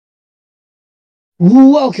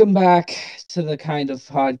Welcome back to the Kind of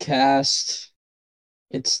Podcast.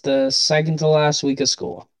 It's the second to last week of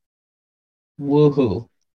school. Woohoo.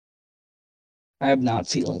 I am not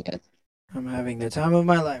feeling it. I'm having the time of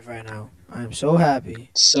my life right now. I'm so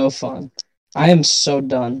happy. So fun. I am so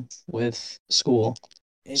done with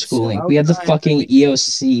It's schooling. We about had the time that fucking we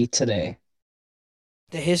EOC today.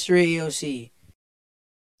 the history EOC,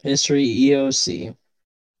 History EOC.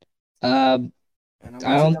 Uh, and I'm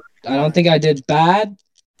I about to don't die I don't think I did bad,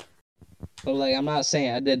 but like I'm not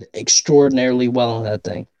saying I did extraordinarily well on that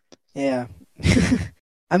thing. Yeah.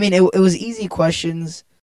 I mean, it was easy questions,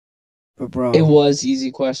 but It bro, was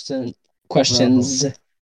easy bro, questions,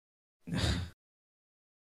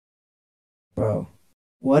 bro,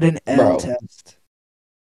 what an L bro. test.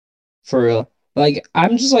 For real. Like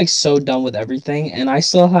I'm just like so done with everything and I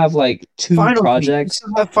still have like two Finals week. We projects.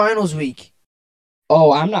 still have finals week,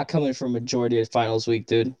 Oh, I'm not coming for majority of finals week,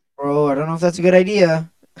 dude. bro. I don't know if that's a good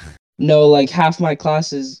idea. No, like half my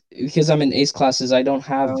classes because I'm in ACE classes, I don't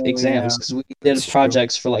have Oh exams yeah, because we did that's true.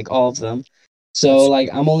 projects for like all of them. So That's like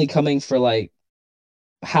true. I'm only coming for like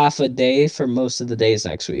half a day for most of the days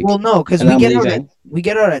next Well, week. no, because And then I'm leaving. we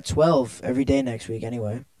get out at 12 every day next week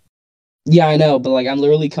anyway. Yeah, I know, but like I'm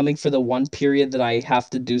literally coming for the one period that I have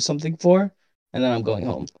to do something for, and then I'm going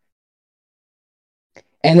home.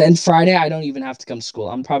 And then Friday I don't even have to come to school.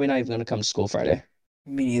 I'm probably not even gonna come to school Friday.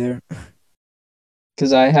 Me neither.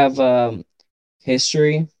 Because I have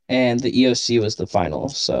history and the EOC was the final,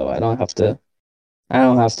 so I don't have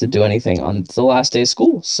to do anything on the last day of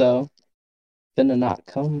school, so gonna not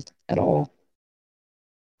come at all.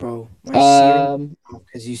 Bro, my serious Um,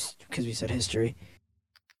 because we said history.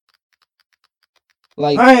 All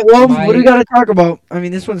like right, well, what do we my got to talk about? I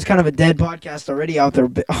mean, this one's kind of a dead podcast already out there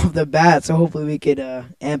off the bat, so hopefully we could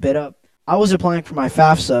amp it up. I was applying for my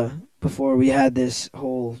FAFSA before we had this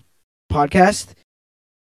whole podcast.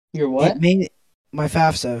 your It what? made my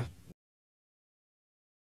FAFSA.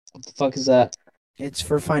 What the fuck is that? It's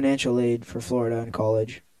for financial aid for Florida and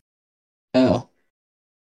college. Oh,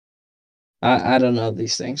 I don't know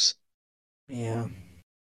these things. Yeah,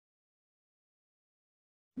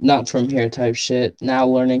 Not from here type shit. Now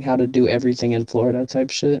learning how to do everything in Florida type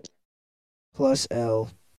shit. plus L.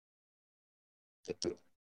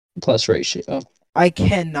 Plus ratio. I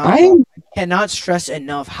cannot, I bro. am I cannot stress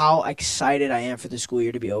enough how excited I am for the school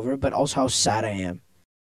year to be over, but also how sad I am.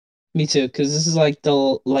 me too, because this is like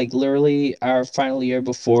the like literally our final year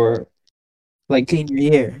before like Senior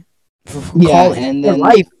year for yeah, college, and for then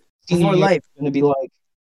life, senior before year life. is gonna be like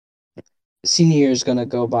senior year is gonna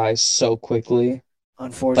go by so quickly.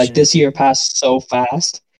 Like this Unfortunately, year passed so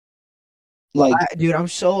fast. Like dude, I'm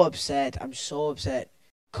so upset. I'm so upset.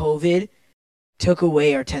 COVID took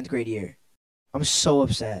away our 10th grade year. I'm so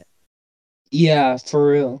upset yeah,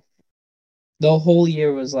 for real. The whole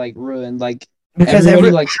year was like ruined. Like because everybody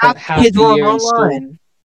every like half spent the half kids the were on year in school. online.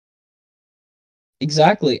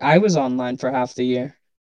 Exactly. I was online for half the year.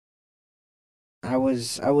 I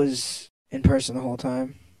was in person the whole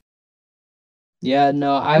time. Yeah,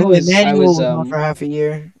 no, I I know was I Emmanuel was was on for half a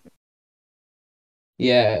year.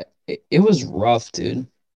 yeah, it was rough, dude.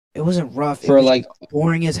 It wasn't rough. It For was just like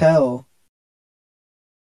boring as hell.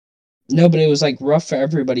 no, but it was like rough for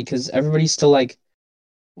everybody because everybody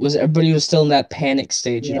was still in that panic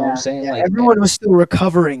stage, you know what I'm Yeah, saying? yeah. Like Everyone was still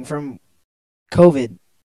recovering from COVID, and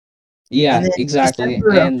yeah, then exactly.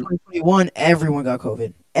 December of And 2021, everyone got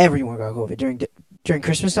COVID. Everyone got COVID during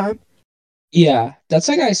Christmas time. yeah, that's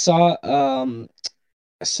like I saw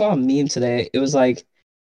a meme today. It was like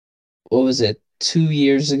what was it, 2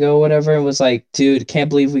 years ago, whatever. It was like, dude, can't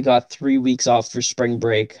believe we got 3 weeks off for spring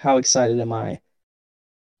break. How excited am I?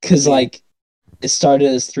 Because Yeah, like it started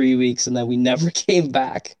as 3 weeks and then we never came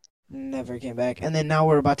back. never came back. And then now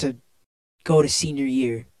we're about to go to senior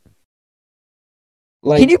year.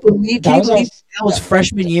 Can you Like believe? Can that you was our believe that was that,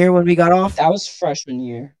 freshman year when we got off? that was freshman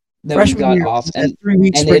year that we Freshman got year off, was that 3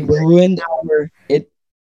 week and spring break. Now we're it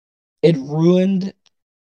it ruined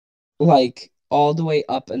like all the way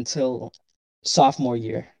up until sophomore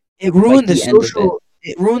year, it like ruined the the end of it. social.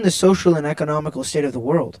 It ruined the social and economical state of the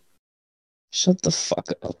world. Shut the fuck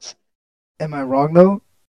up. Am I wrong though?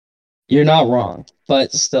 You're not wrong,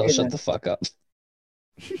 but still, Okay shut then. the fuck up.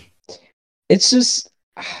 It's just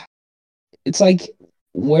it's like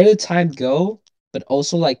where did time go, but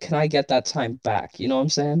also like can I get that time back? You know what I'm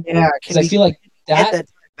saying? Yeah, Because I feel like get that that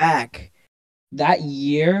time back? that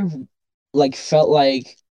year like felt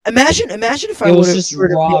like Imagine if I it would was have just were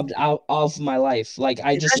to be. robbed out of my life. Like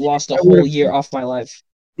I just Imagine if lost a I would whole have. year off my life.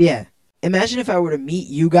 Yeah. Imagine if I were to meet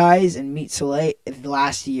you guys and meet Soleil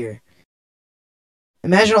last year.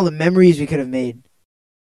 Imagine all the memories we could have made.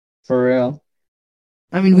 For real.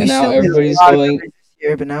 I mean, we And now still did a lot of memories this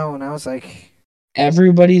year, but now it's like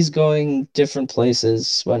everybody's going different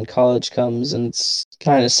places when college comes, and it's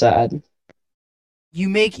kind of sad. you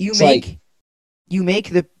make you It's like, make you make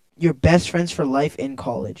the your best friends for life in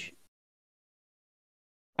college.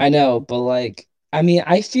 I know, but like, I mean,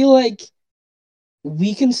 I feel like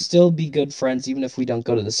we can still be good friends even if we don't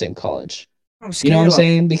go to the same college. I'm You know what scared I'm about.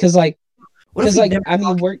 saying? What if Because we like, never I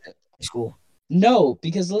mean, talk in we're high school? no,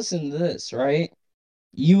 because listen to this, right?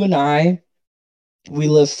 You and I, we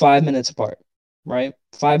live 5 minutes apart, right?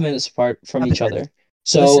 5 minutes apart from each other.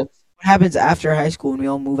 Listen, So what happens after high school when we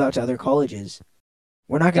all move out to other colleges?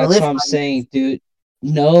 We're not gonna that's live what I'm 5 years. saying, dude.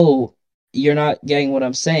 No, you're not getting what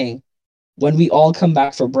I'm saying. When we all come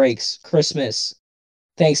back for breaks, Christmas,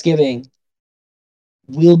 Thanksgiving,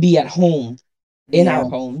 we'll be at home in Yeah, our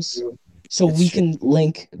homes true. so It's we true. can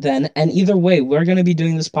link then. And either way, we're going to be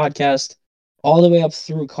doing this podcast all the way up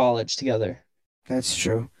through college together. That's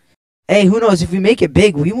true. Hey, who knows? If we make it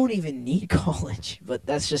big, we won't even need college. But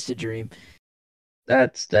that's just a dream.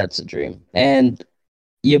 That's a dream. And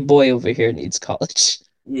your boy over here needs college.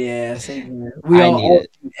 Yeah, same here. We I all, need all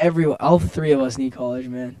it. everyone, all three of us need college,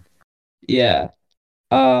 man. Yeah.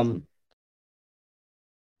 Um,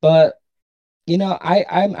 but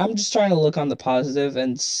I'm just trying to look on the positive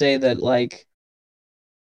and say that like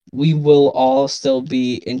we will all still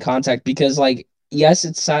be in contact because like yes,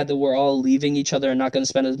 it's sad that we're all leaving each other and not going to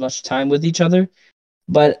spend as much time with each other,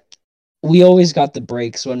 but we always got the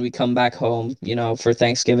breaks when we come back home, for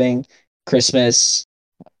Thanksgiving, Christmas,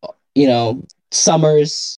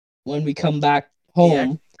 summers when we come back Yeah, home.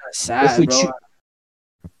 kind of If sad, we bro. choose,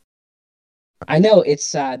 I know it's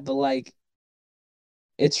sad, but like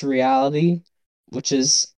it's reality, which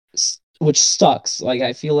sucks. Like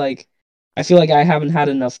I feel like I haven't had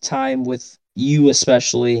enough time with you,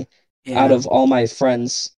 especially out Yeah, of all my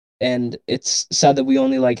friends, and it's sad that we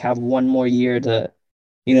only like have one more year to,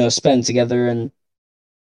 spend together and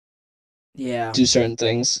yeah. do certain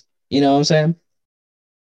things. You know what I'm saying?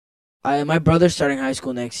 My brother's starting high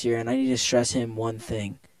school next year, and I need to stress him one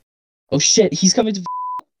thing. Oh shit, he's coming to.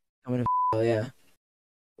 I'm gonna, yeah.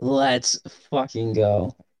 Let's fucking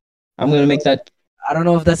go. I'm I gonna don't make know. that. I don't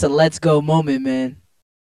know if that's a let's go moment, man.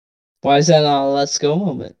 Why is that not a let's go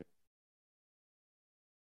moment?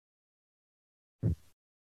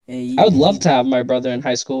 Yeah, I would love to have my brother in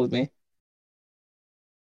high school with me.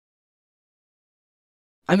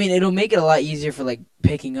 I mean, it'll make it a lot easier for like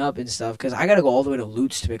picking up and stuff because I gotta go all the way to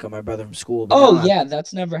Lutz to pick up my brother from school. But Oh now, yeah,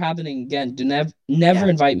 that's never happening again. Do yeah. never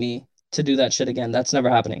invite me to do that shit again. That's never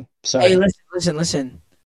happening. Hey, Sorry. listen.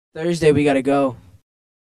 Thursday we gotta go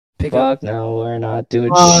pick up. Fuck no, we're not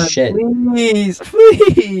doing Come on, shit.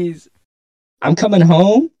 please. I'm coming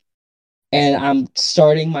home and I'm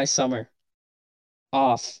starting my summer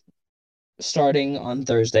off starting on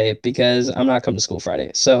Thursday because I'm not coming to school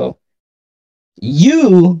Friday. So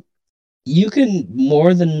you you can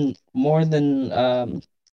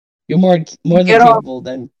you're We more than get off. capable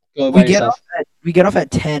than going We by get off yourself. at we get off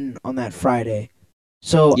at 10 on that Friday.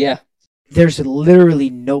 So Yeah. there's literally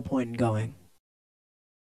no point in going.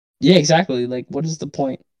 Yeah, exactly. Like what is the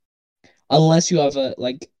point? Unless you have a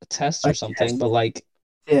test A or something, test. but like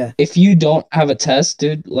Yeah. if you don't have a test,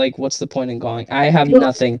 dude, like what's the point in going? I have If you're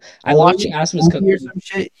nothing. I literally watching asked Miss a movie or Cookie, some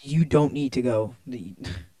shit, you don't need to go.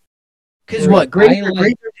 Because for what real. I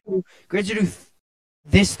like grades are due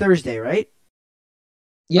this Thursday, right?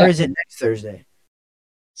 Or yeah, is it next Thursday?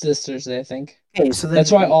 it's this Thursday, I think. Okay, so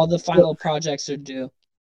That's then why all the final projects are due.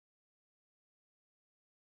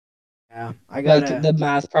 yeah, I Like gotta the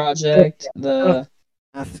math yeah, project, I got a the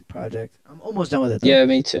math project. I'm almost done with it though. yeah,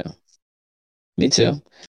 me too. Me too.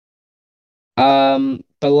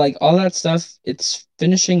 But like all that stuff, it's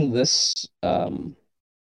finishing this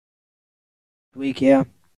Week, yeah.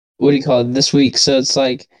 what do you call it, this week. So it's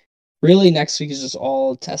like really next week is just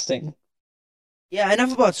all testing. Yeah,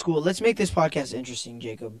 enough about school. Let's make this podcast interesting,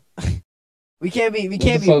 Jacob. We What the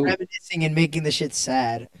can't be fuck? reminiscing and making the shit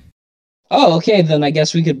sad. Oh, okay, then I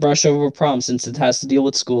guess we could brush over prom since it has to deal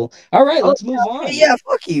with school. All right, Oh let's move yeah, on. yeah,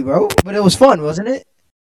 fuck you, bro. But it was fun, wasn't it?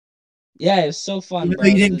 Yeah, it was so fun, Even though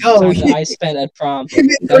you bro. didn't The go. time that Even I spent at prom,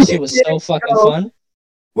 though that you shit was so didn't fucking go. fun.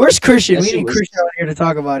 Where's Christian? That We shit need was Christian out here to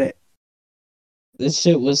talk about it. that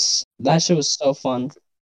shit was so fun.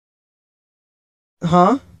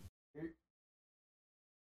 Huh?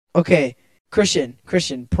 Okay.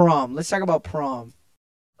 Christian, prom. Let's talk about prom.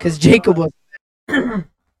 Because Jacob was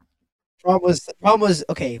prom was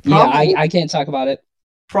okay. Yeah, I can't talk about it.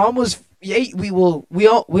 Prom was yeah. We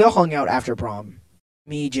all hung out after prom.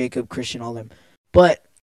 Me, Jacob, Christian, all them. But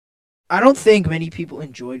I don't think many people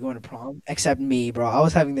enjoyed going to prom except me, bro. I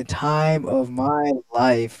was having the time of my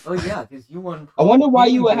life. Oh yeah, because you won I prom wonder why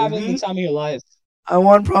you king, were having the baby. time of your life. I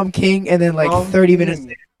won prom king, and then like Prom 30 minutes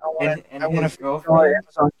king. later, And I want a his $50 girlfriend,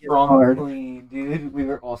 Amazon gift prom card. queen, dude. We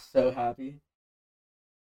were all so happy.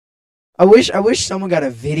 I wish someone got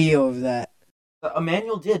a video of that.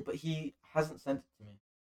 Emmanuel did, but he hasn't sent it to me.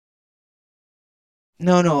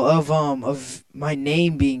 No, of my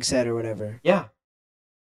name being said or whatever. Yeah.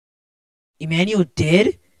 Emmanuel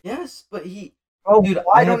did? Yes, but he. Oh, Dude,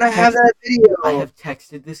 why don't I have that video? I have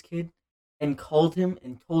texted this kid and called him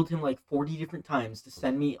and told him like 40 different times to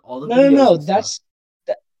send me all the videos. No. and stuff.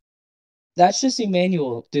 That's just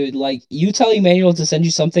Emmanuel, dude. Like, you tell Emmanuel to send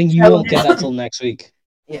you something, you Tell won't get him. that till next week.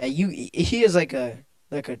 Yeah, he is like a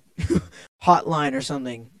hotline or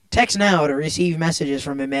something. Text now to receive messages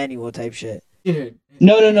from Emmanuel type shit. Dude.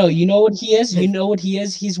 No. You know what he is? You know what he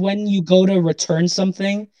is? He's when you go to return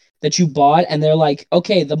something that you bought, and they're like,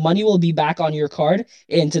 okay, the money will be back on your card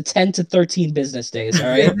into 10 to 13 business days, all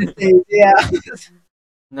right? Yeah.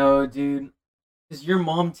 No, dude. Because your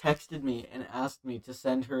mom texted me and asked me to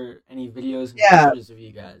send her any videos and Yeah. pictures of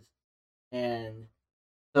you guys. And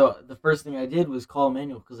so the first thing I did was call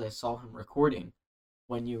Emmanuel because I saw him recording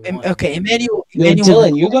when you won. Okay, Emmanuel. Yo,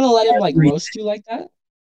 Dylan, you're gonna let him, like, roast you like that?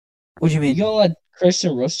 What do you You mean? gonna let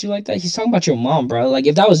Christian roast you like that? He's talking about your mom, bro. Like,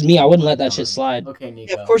 if that was me, I wouldn't let that shit slide. Okay,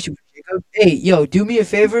 Nico. Yeah, of course you would, Jacob. Hey, yo, do me a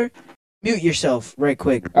favor. Mute yourself right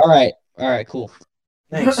quick. All right, cool.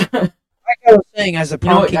 Thanks. Like I was saying, as a You know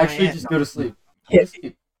prom what? king, I Actually, am. just go to sleep. Yeah. Go to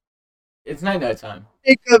sleep. It's night time.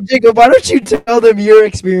 Jacob, why don't you tell them your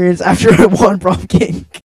experience after I won prom king?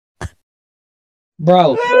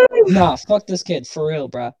 Bro, nah, fuck this kid, for real,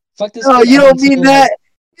 bro. Fuck this No, kid. you I don't went to mean go, like, that.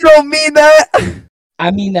 You don't mean that.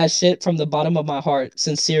 I mean that shit from the bottom of my heart,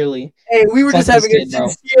 sincerely. Hey, we were Fuck just having this a kid, bro.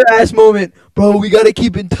 sincere ass moment, bro. We gotta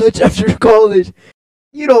keep in touch after college.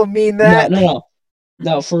 You don't mean that.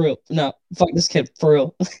 No, for real. No, fuck this kid, for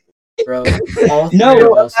real. Bro, all three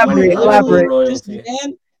No, of us went elaborate, to elaborate. royalty.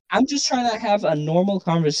 Man, I'm just trying to have a normal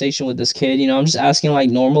conversation with this kid. You know, I'm just asking like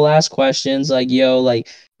normal ass questions, like, yo, like,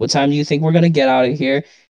 what time do you think we're gonna get out of here?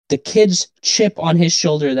 The kid's chip on his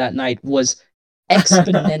shoulder that night was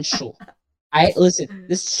exponential. Listen,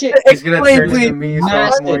 this shit. He's gonna Explain, turn into please. me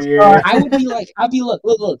Massive. sophomore year. I would be like,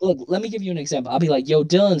 look, let me give you an example. I'll be like, yo,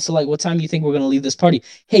 Dylan, so like, what time do you think we're gonna leave this party?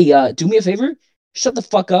 Hey, do me a favor, shut the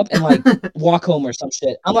fuck up and like walk home or some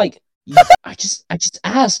shit. I'm like, I just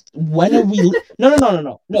asked, when are we? No,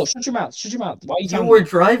 shut your mouth, Why are you You telling were me?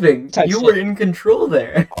 driving. Type You shit. were in control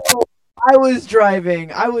there. I was driving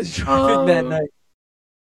that Oh. night.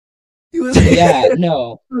 He was Yeah,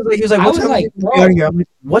 no, he was like, I what was time like, you think bro. you're out of here? I'm like,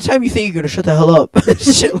 what time you think you're gonna shut the hell up?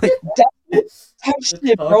 Shit like type That's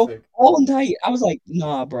shit, bro. toxic. All night, I was like,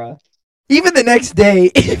 nah, bro. even the next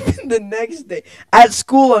day, at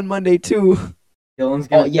school on Monday too. Dylan's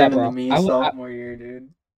gonna Yeah, turn bro. into me I sophomore year, dude.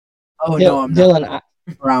 Oh no, I'm not. Dylan,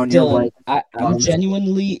 Brown, you're Dylan, white. I'm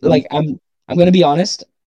genuinely like, I'm gonna be honest.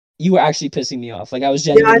 You were actually pissing me off. Like, I was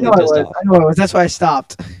genuinely pissed off. I know I was. That's why I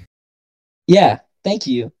stopped. Yeah, thank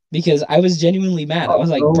you. Because I was genuinely mad. I was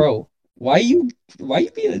like, bro, why you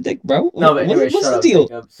being a dick, bro? No, but anyway, what's shut the up, deal?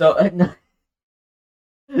 Jacob. So, no,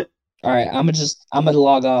 All right, I'm gonna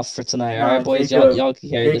log off for tonight. All nah, right, boys, Jacob, y'all can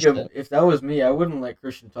carry this Jacob, shit. if that was me, I wouldn't let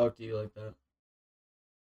Christian talk to you like that.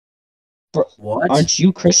 Bro, What? aren't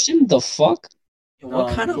you Christian? The fuck? What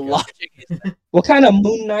No, kind of Nico. logic is that? What kind of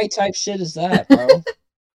Moon Knight type shit is that, bro?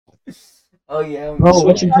 Oh yeah, Bro,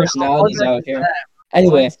 Switching what kind of personalities logic out is here. that?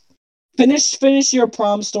 Anyway, What? finish your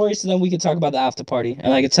prom story, so then we can talk about the after party,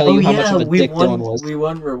 and I can tell you how much of a dick Dylan was. We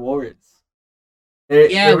won rewards.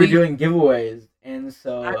 They were doing giveaways, and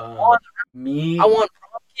so I won prom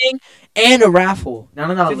king and a raffle. No.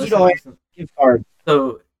 $50 Listen. gift card.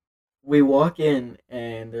 So we walk in,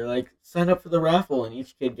 and they're like, "Sign up for the raffle, and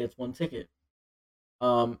each kid gets one ticket."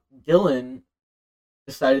 Dylan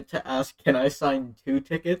decided to ask, "Can I sign 2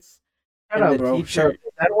 tickets?" Shut And up, the bro. teacher- Shut up.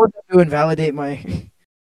 I don't want them to invalidate my.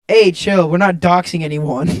 Hey, chill. We're not doxing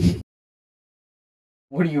anyone.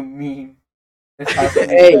 What do you mean? This has to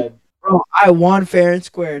be Hey. said. Bro, I won fair and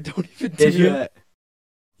square. Don't even Did do you? that.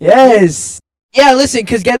 Yes. Yeah, listen,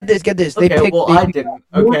 because get this. They Okay, picked. well, they I picked didn't. out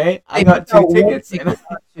one- Okay, I they got picked out 2 one tickets. ticket, And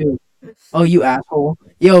not two. Oh, you asshole.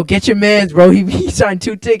 Yo, get your mans, bro. He signed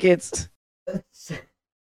 2 tickets.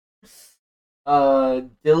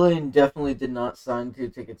 Dylan definitely did not sign 2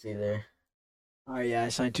 tickets either. Oh, yeah, I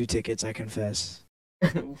signed 2 tickets, I confess.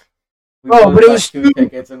 We Oh, both but it got was 2 two-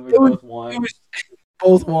 tickets, and we it was- both won. It was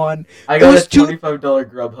both won. I it got was a two- $25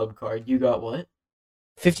 Grubhub card. You got what?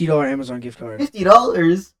 $50 Amazon gift card.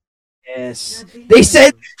 $50. Yes. God They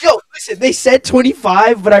said, damn. yo, listen, they said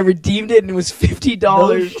 25, but I redeemed it and it was $50.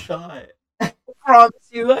 No shot. I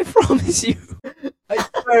promise you. I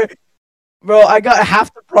swear. Bro, I got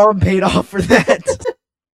half the prom paid off for that.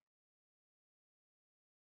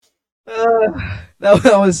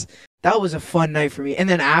 That was a fun night for me. And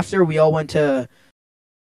then after, we all went to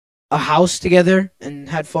a house together and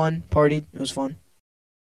had fun, partied. It was fun.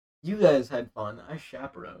 You guys had fun. I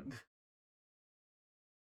chaperoned.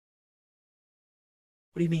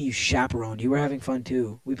 What do you mean you chaperoned? You were having fun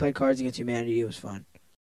too. We played Cards Against Humanity. It was fun.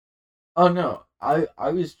 Oh no, I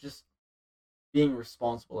was just being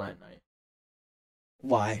responsible that night.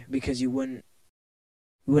 Why? Because you wouldn't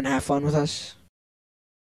have fun with us?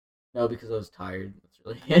 No, because I was tired. That's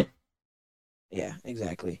really it. Yeah,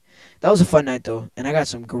 exactly. That was a fun night though, and I got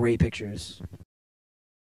some great pictures.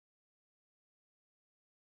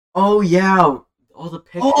 Oh yeah, all the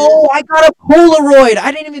pictures. Oh, I got a Polaroid.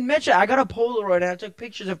 I didn't even mention it. I got a Polaroid, and I took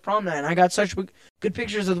pictures of prom night, and I got such good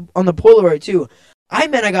pictures on the Polaroid too. I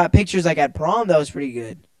meant I got pictures like at prom. That was pretty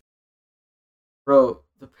good. Bro,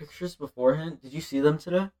 the pictures beforehand. Did you see them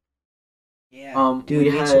today? Yeah, dude.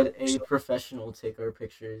 We me had too. a professional take our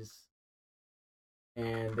pictures,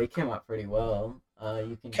 and they came out pretty well.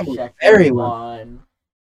 You can Came out check very them well. on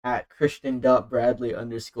at Christian.Bradley _ on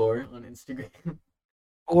Instagram.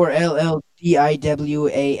 Or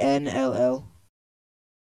LLDIWANLL.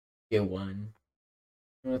 Get one.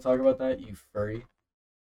 You want to talk about that, you furry?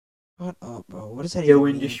 What up, bro? What does that Go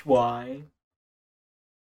even into mean? schwy.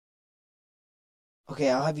 Okay,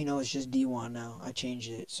 I'll have you know it's just D1 now. I changed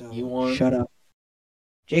it, so D1? shut up.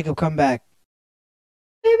 Jacob, come back.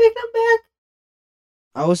 Baby, come back.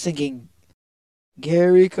 I was thinking,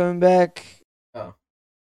 Gary, come back. Oh.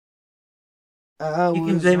 I You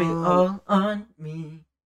can was blame it on all on me.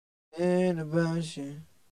 and about you.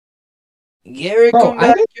 Gary, Bro, come I've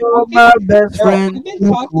back. been You're talking. my best Bro, friend. I've been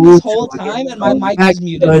talking this whole time and my mic is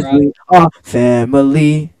muted, Because bro. we are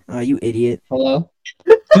family. Oh, you idiot. Hello?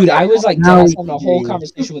 Dude, I was like Now deadass we having can a hear whole you.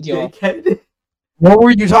 conversation with y'all. Dickhead. What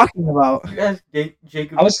were you talking about? You asked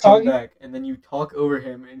Jacob I was to come talking. back, and then you talk over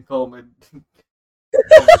him and call him a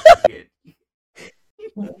idiot.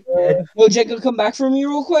 Will Jacob come back for me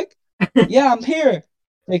real quick? Yeah, I'm here,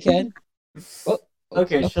 dickhead. Oh,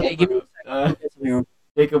 Okay, shut okay. the fuck up. Give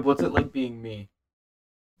Jacob, what's it like being me?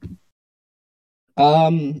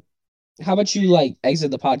 How about you like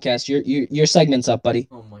exit the podcast? Your segment's up, buddy.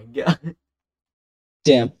 Oh my god.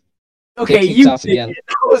 Damn. Okay, Get kicked you off did again. it.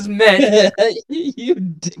 That was meant. You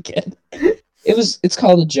dickhead. It's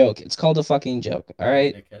called a joke. It's called a fucking joke. All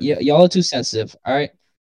right. Dickhead. Y'all are too sensitive. All right.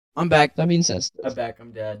 I'm back. Stop being sensitive. I'm back,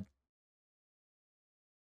 I'm dead.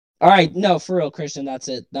 All right. No, for real, Christian. That's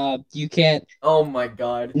it. You can't. Oh my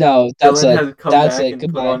god. No, that's Dylan it. has come That's back it. and put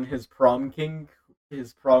Goodbye. on his prom king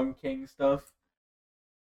stuff.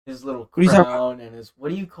 His little What are you talking crown and his, what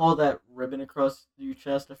do you call that ribbon across your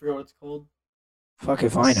chest? I forget what it's called. Fuck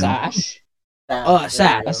if I know. Sash. Sash. Sash. There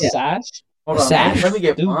A you go. Yeah. sash. Hold A on, sash. let me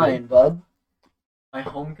get Stupid. mine, bud. My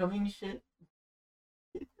homecoming shit.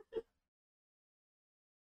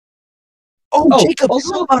 Oh, Oh, Jacob, tell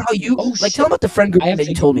also- him about how you oh, tell shit. him about the friend group I have that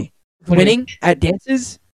you to- told me. What do you Winning at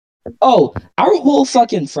dances. Oh, our whole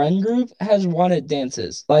fucking friend group has wanted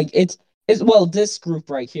dances. Like it's well, this group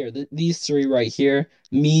right here, these three right here,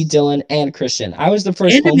 me, Dylan, and Christian. I was the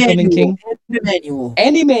first And homecoming Emmanuel. king. And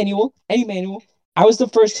Emmanuel. And Emmanuel. I was the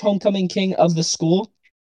first homecoming king of the school.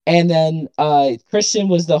 And then Christian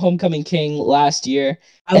was the homecoming king last year.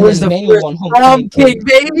 I And was then the Emmanuel first won prom homecoming king,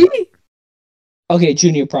 baby. Okay,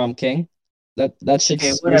 junior prom king. That shit's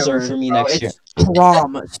Okay, reserved whatever. for me bro. next year. It's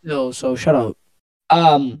prom still, so shut up.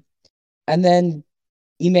 And then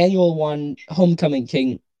Emmanuel won homecoming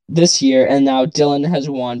king this year, and now Dylan has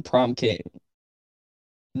won prom king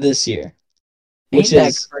this year, which Ain't that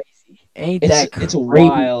is crazy? Ain't it's that crazy? it's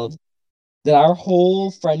wild that our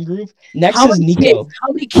whole friend group next How is many Nico. kids?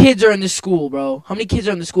 How many kids are in the school, bro? How many kids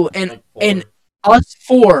are in the school? And Like and 4. us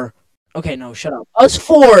 4. Okay, no, shut up. Us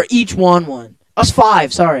 4 each won one. Us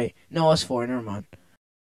 5, sorry. No, us 4. Never mind.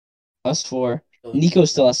 Us 4. Nico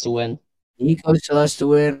still has to win. Nico still has to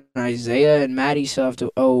win. Isaiah and Maddie still have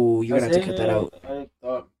to. Oh, you're gonna have to cut that out. I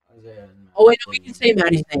thought Isaiah. Oh wait, no, we can say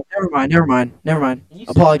Maddie's name. Never mind. Can you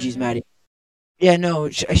say Apologies, my name? Maddie. Yeah, no,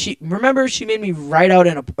 she remember she made me read out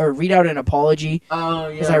an apology. Oh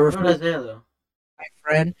yeah. Because I I referred remember Isaiah though. my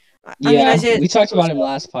friend. I Yeah, mean, Isaiah. we talked about him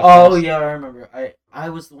last podcast. Oh yeah, I remember. I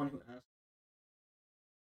was the one who asked.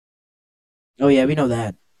 Oh yeah, we know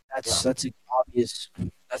that. Yeah. That's an obvious.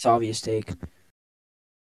 That's obvious take.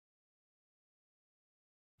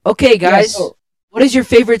 Okay, guys. so- What is your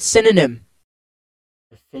favorite synonym?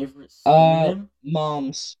 My favorite synonym.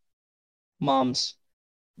 Moms. Moms.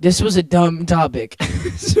 This was a dumb topic.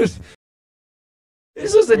 This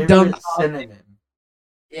was a dumb Favorite synonym.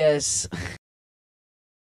 Yes.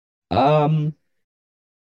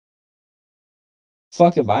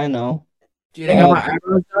 Fuck if I know. Dude, I got my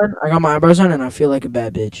eyebrows done. I got my eyebrows done, and I feel like a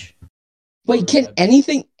bad bitch. Wait, can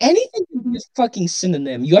anything be a fucking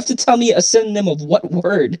synonym? You have to tell me a synonym of what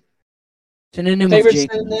word? Synonym Favorite of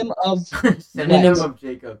Jacob. synonym of Synonym wet. of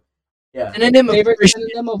Jacob. Yeah. Synonym of Favorite Christian.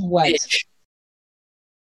 synonym of wet. Bitch.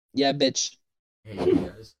 Yeah, bitch. Hey, you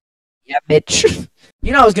guys. Yeah, bitch.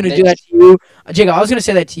 You know I was gonna do Bitch. that to you, Jacob. I was gonna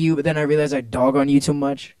say that to you, but then I realized I dog on you too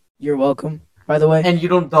much. You're welcome, by the way. And you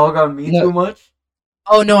don't dog on me No. too much?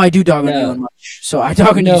 Oh no, I do dog on No. you much. So I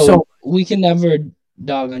dog on you No, so. we can never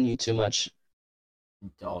dog on you too much.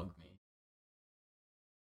 Dog me.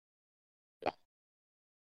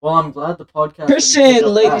 Well, I'm glad the podcast. Christian,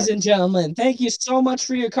 ladies and gentlemen, thank you so much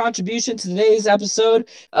for your contribution to today's episode.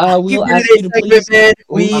 We'll ask you to please. Man.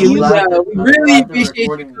 We I'm really glad the appreciate you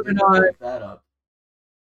recording coming didn't on. pick that up.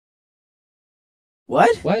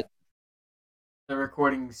 What? What? The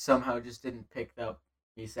recording somehow just didn't pick up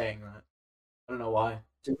me saying that. I don't know why.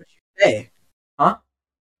 So what did you say? Huh?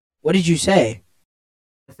 What did you say?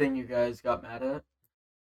 The thing you guys got mad at?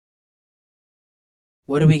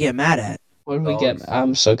 What did we get mad at? What did we get? Dogs.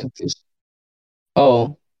 I'm so confused.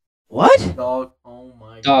 Oh, What? Dog. Oh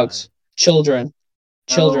my dogs. Children.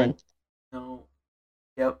 Children. God. No.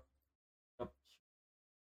 Yep.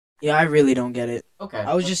 Yeah, I really don't get it. Okay.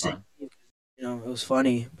 I was that's just fine. saying, you know, it was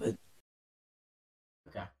funny, but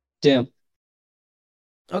Okay. Damn.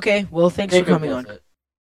 okay. Well, thanks for Jacob coming gets on. it.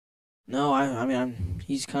 No, I mean,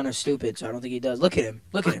 he's kind of stupid, so I don't think he does. Look at him.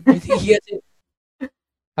 Look at him. You think he gets it?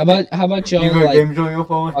 How about y'all You got like games on your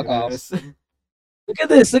phone? fuck off. Yes. Look at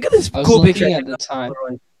this. Look at this I was cool picture. looking at the time.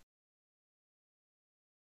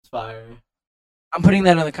 It's fire. I'm putting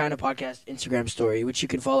that on the Kind of Podcast Instagram story, which you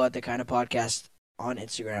can follow at the Kind of Podcast on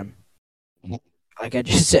Instagram. Like I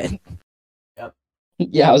just said.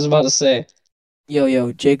 Yeah, I was about to say.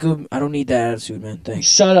 Yo, Jacob, I don't need that attitude, man. Thanks.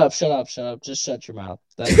 Shut up. Just shut your mouth.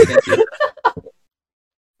 Thank you.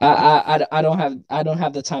 I don't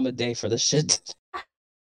have the time of day for this shit.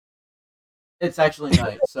 It's actually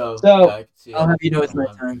night, so, So, yeah, I can see I'll it. have you know it's I don't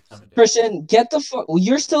my have time. of day. Christian, get the fuck.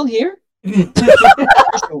 You're still here?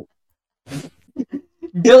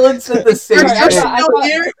 Dylan said the same Sorry, thing.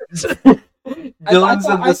 Dylan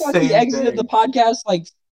said I the thought same he exited thing. the podcast like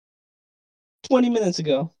 20 minutes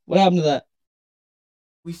ago. What happened to that?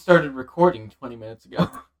 We started recording 20 minutes ago.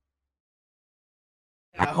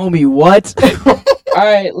 Homie, what? All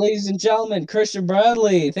right, ladies and gentlemen, Christian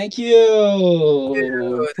Bradley, thank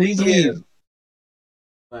you. Please thank you. leave.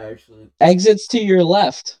 Actually, Exits to your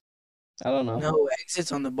left. I don't know. No,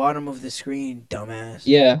 exits on the bottom of the screen, dumbass.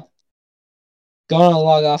 Yeah. Go on and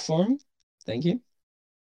log off for me. Thank you.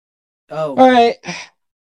 Oh.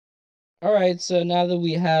 All right, so now that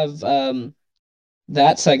we have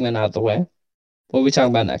that segment out the way, what are we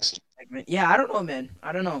talking about next? Yeah, I don't know, man.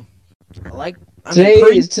 I don't know.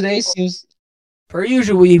 Today seems per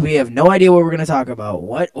usual, we have no idea what we're gonna talk about.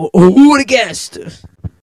 What? Who would have guessed?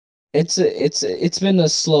 it's been a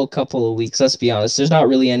slow couple of weeks, let's be honest. There's not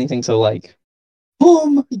really anything to like. Oh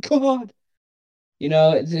my god. You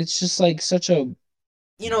know, it's just like such a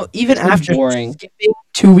even after boring. skipping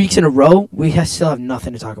 2 weeks in a row, we still have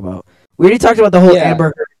nothing to talk about. We already talked about the whole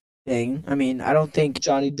Amber Heard thing. I mean, I don't think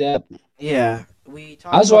Johnny Depp. Yeah,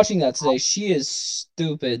 I was watching that today. She is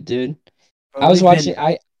stupid, dude. Bro, I was watching.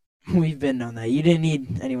 We've been on that. You didn't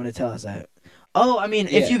need anyone to tell us that. Oh, I mean,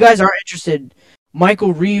 Yeah. if you guys are interested,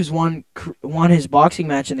 Michael Reeves won his boxing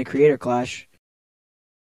match in the Creator Clash.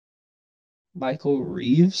 Michael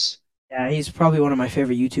Reeves. Yeah, he's probably one of my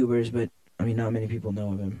favorite YouTubers, but I mean, not many people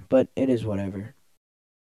know of him. But it is whatever.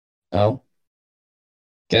 Oh,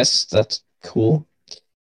 guess that's cool.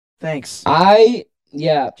 Thanks.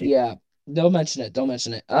 Yeah. Don't mention it.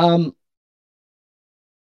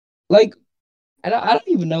 Like, I don't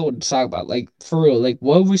even know what to talk about. Like, for real. Like,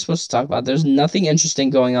 what are we supposed to talk about? There's nothing interesting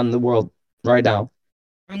going on in the world right now.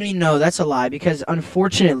 I mean, no, that's a lie because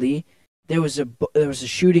unfortunately, there was a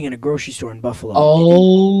shooting in a grocery store in Buffalo.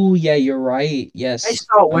 Oh, yeah, you're right. Yes.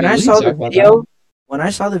 When I saw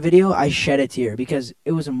the video, I shed a tear because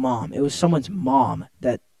it was a mom. It was someone's mom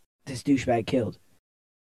that this douchebag killed.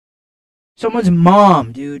 Someone's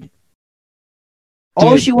mom, dude.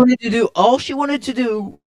 All she wanted to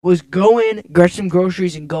do was go in, get some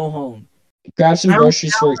groceries, and go home. Grab some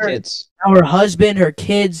groceries for her kids. Now her husband, her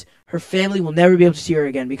kids, her family will never be able to see her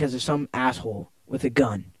again because of some asshole with a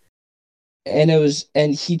gun. And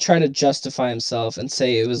he tried to justify himself and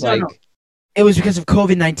say it was No. It was because of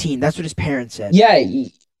COVID-19. That's what his parents said. Yeah,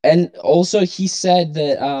 And also he said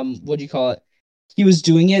that what do you call it? He was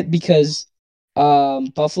doing it because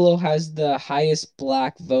Buffalo has the highest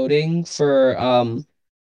black voting for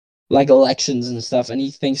like elections and stuff, and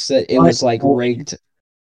he thinks that it What was like bullshit? rigged.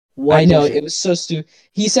 I What know bullshit? it was so stupid.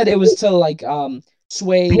 He said it was to like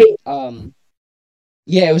sway Hey,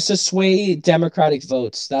 yeah, it was to sway Democratic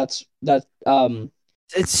votes. That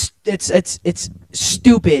it's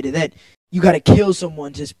stupid that you got to kill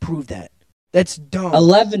someone to prove that. That's dumb.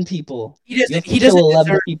 11 people. He You doesn't. have to He kill doesn't 11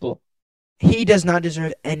 deserve. people. He does not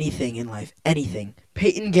deserve anything in life. Anything.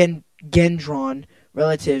 Gendron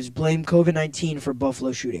relatives blame COVID-19 for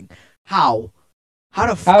Buffalo shooting. How? How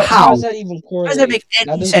How? does that even How does that correlate? make That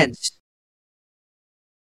any doesn't. sense?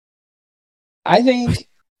 I think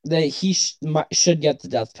that he should get the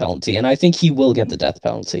death penalty, and I think he will get the death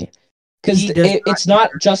penalty because He does not it's not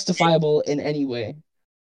deserve it. justifiable in any way.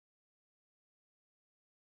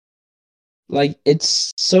 Like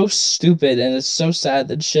it's so stupid and it's so sad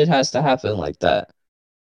that shit has to happen like that.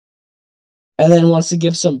 And then wants to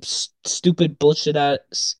give some stupid bullshit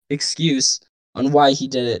ass excuse on why he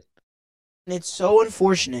did it. And it's so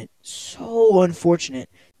unfortunate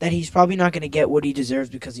that he's probably not going to get what he deserves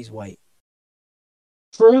because he's white.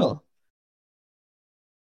 For real.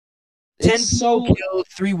 It's 10 people so killed,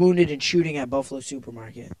 3 wounded in shooting at Buffalo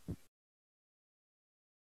supermarket.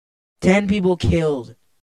 10 people killed.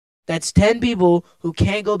 That's 10 people who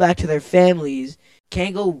can't go back to their families,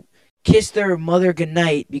 can't go kiss their mother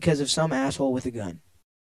goodnight because of some asshole with a gun.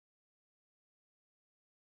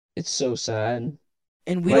 it's so sad.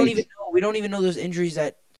 And Like we don't even know those injuries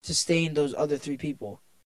that sustained those other 3 people.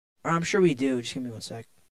 Or I'm sure we do. Just give me one sec.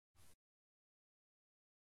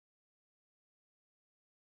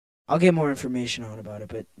 I'll get more information on about it,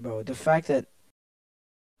 but bro, the fact that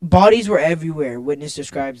bodies were everywhere. Witness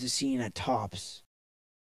describes the scene at Tops.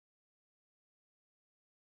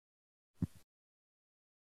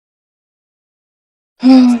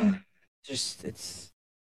 this Just it's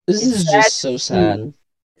is sad just to so see. sad.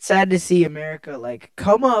 It's sad to see America like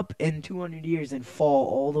come up in 200 years and fall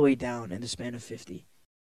all the way down in the span of 50.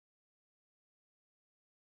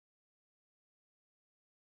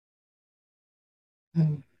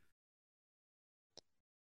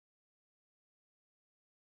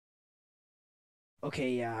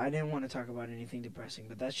 Okay, yeah, I didn't want to talk about anything depressing,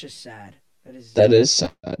 but that's just sad. That is That is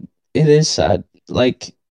sad. It is sad.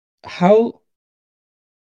 Like how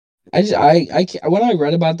when I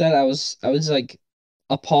read about that, I was like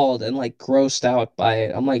appalled and like grossed out by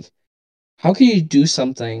it. I'm like, how can you do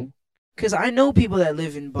something because I know people that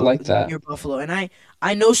live in like that? near Buffalo, and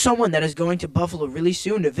I know someone that is going to Buffalo really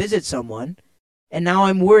soon to visit someone, and now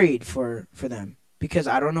I'm worried for them because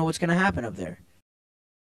I don't know what's gonna happen up there.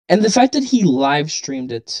 And the fact that he live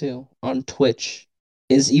streamed it too on Twitch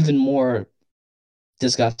is even more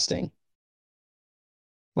disgusting.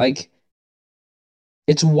 Like,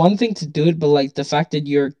 it's one thing to do it, but like the fact that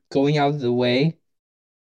you're going out of the way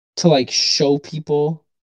to like show people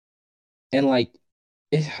and like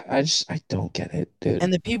I don't get it, dude.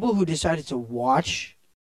 And the people who decided to watch,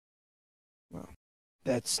 well,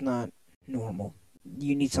 that's not normal.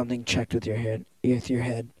 You need something checked with your head. With your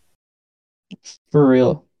head. For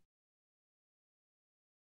real.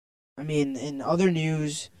 I mean, in other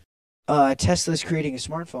news, Tesla's creating a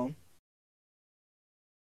smartphone.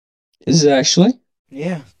 Is it actually?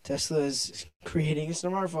 Yeah, Tesla is creating a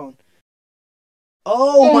smartphone.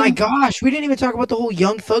 Oh my gosh, we didn't even talk about the whole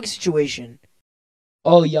Young Thug situation.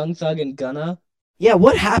 Oh, Young Thug and Gunna. Yeah,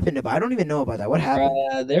 what happened about? I don't even know about that. What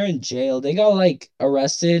happened? They're in jail. They got like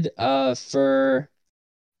arrested for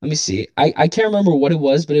let me see. I can't remember what it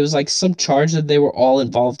was, but it was like some charge that they were all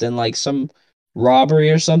involved in, like some robbery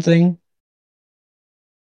or something.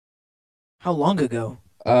 How long ago?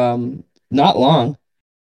 Not long.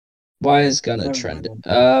 Why is Gunna Never mind trend?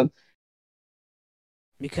 then. Uh,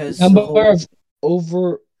 Because the number whole of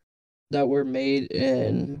over that were made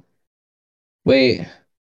in. Wait,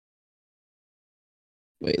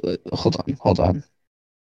 hold on.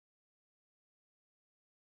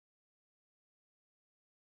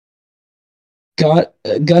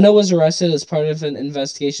 Gunna was arrested as part of an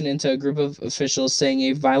investigation into a group of officials saying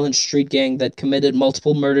a violent street gang that committed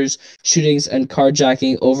multiple murders, shootings, and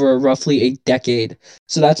carjacking over roughly a decade.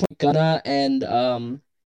 So that's why Gunna and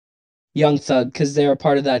Young Thug, because they're a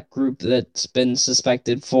part of that group that's been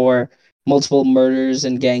suspected for multiple murders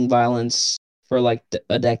and gang violence for like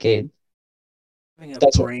a decade. having a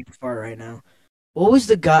That's what brain fart right now. What was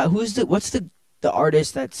the guy? What's the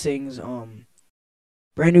artist that sings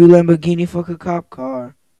brand new Lamborghini fuck a cop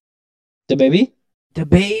car? the baby. The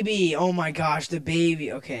baby. Oh my gosh, the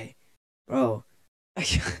baby. Okay, bro.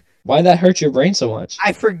 Why'd that hurt your brain so much?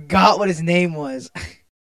 I forgot what his name was.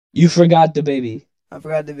 You forgot the baby. I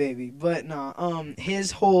forgot the baby, but no.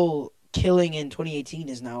 His whole killing in 2018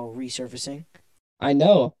 is now resurfacing. I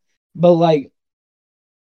know, but like,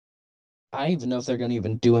 I don't even know if they're gonna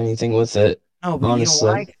even do anything with it. No, but you know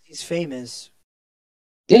why? Honestly, 'Cause he's famous.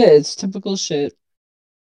 yeah, it's typical shit.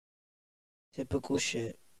 Typical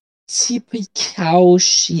shit. Typical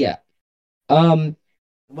shit. Um,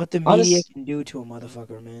 What the media honest, can do to a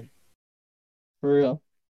motherfucker, man. for real,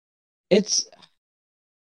 it's. I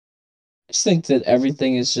just think that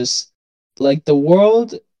everything is just like the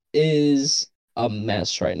world is a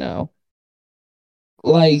mess right now.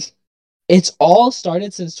 Like it's all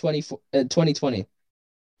started since 2020.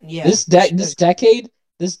 Yeah, for sure. This decade,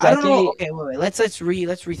 this I don't know. decade. Okay, wait. Let's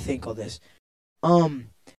rethink all this. Um,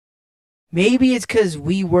 Maybe it's because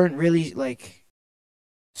we weren't really like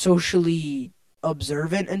socially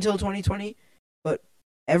observant until 2020, but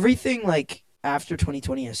everything like after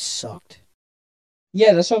 2020 has sucked.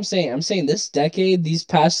 Yeah, that's what I'm saying. I'm saying this decade, these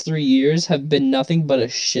past 3 years have been nothing but a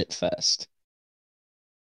shit fest.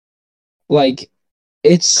 Like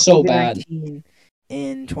it's so COVID bad. 19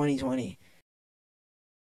 in 2020,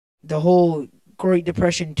 the whole Great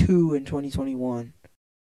Depression 2 in 2021,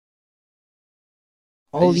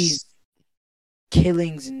 I all these just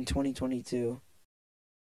killings in 2022,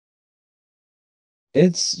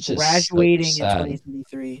 it's just so graduating in sad.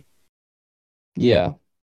 2023. Yeah,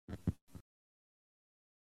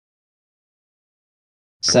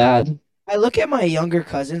 sad. I look at my younger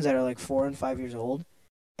cousins that are like 4 and 5 years old,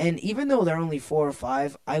 and even though they're only 4 or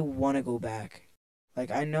 5, I want to go back.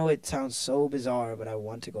 Like, I know it sounds so bizarre, but I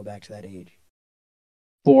want to go back to that age.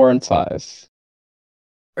 4 and 5.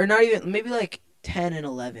 Or not even, maybe like 10 and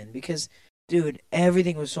 11, because, dude,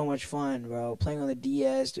 everything was so much fun, bro. Playing on the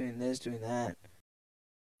DS, doing this, doing that.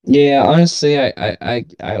 Yeah, honestly, I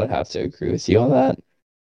would have to agree with you on that.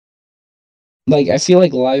 Like, I feel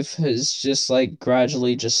like life has just like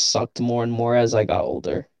gradually just sucked more and more as I got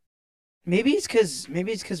older. Maybe it's because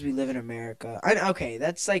we live in America. Okay,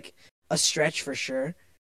 that's like a stretch for sure.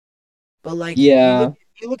 But like Yeah,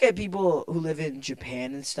 you look at people who live in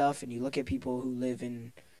Japan and stuff, and you look at people who live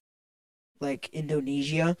in like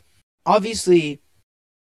Indonesia. Obviously,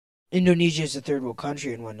 Indonesia is a third world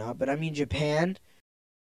country and whatnot, but I mean Japan.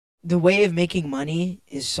 The way of making money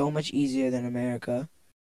is so much easier than America.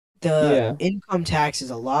 The yeah, income tax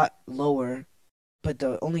is a lot lower, but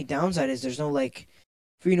the only downside is there's no like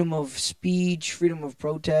freedom of speech, freedom of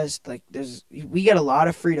protest. Like we get a lot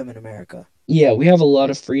of freedom in America yeah. We have a lot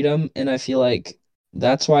of freedom, and I feel like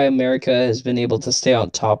that's why America has been able to stay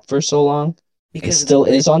on top for so long and because of the still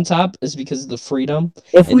money. is on top is because of the freedom.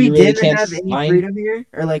 If And we you really didn't can't have any find. freedom here,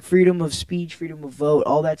 or like freedom of speech, freedom of vote,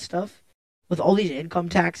 all that stuff, with all these income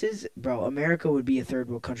taxes, bro, America would be a third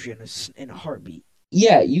world country in a heartbeat.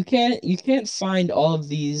 Yeah, you can't find all of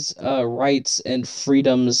these rights and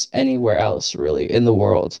freedoms anywhere else really in the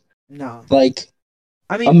world. No, Like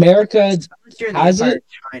I mean, America unless you're in the has Empire it. of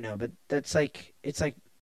China, but that's like it's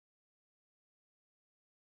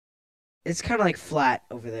kind of like flat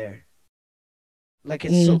over there. Like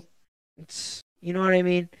it's Mm, so it's you know what I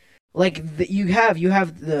mean. Like you have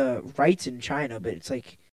the rights in China, but it's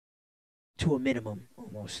like to a minimum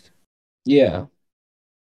almost. yeah.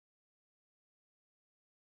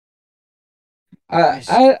 I s-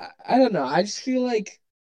 I don't know. I just feel like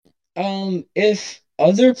if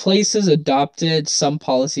other places adopted some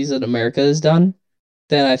policies that America has done,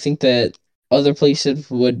 then I think that other places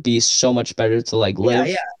would be so much better to like yeah, yeah.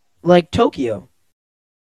 live. Like Tokyo.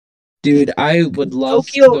 Dude, I would love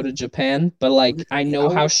to Tokyo, go to Japan, but like I literally, know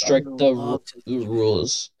how I would strict love to the live in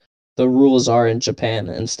Japan. rules are in Japan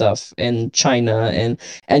and stuff, and China and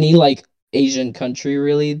any like Asian country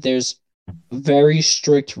really. There's very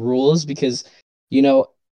strict rules because you know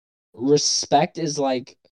respect is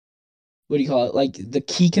like what do you call it? Like the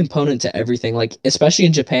key component to everything. Like especially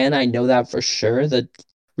in Japan, I know that for sure. The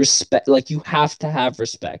respect, like you have to have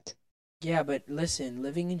respect. Yeah, but listen,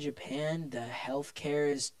 living in Japan, the healthcare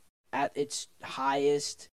is at its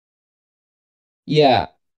highest. Yeah.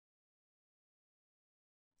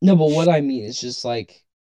 No, but what I mean is just like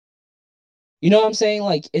you know what I'm saying?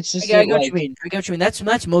 Like it's just I that get what you like mean. I get what you mean.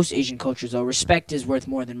 That's most Asian cultures though. Respect is worth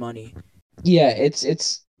more than money. yeah,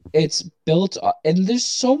 it's built and there's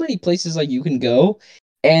so many places like you can go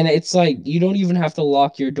and it's like you don't even have to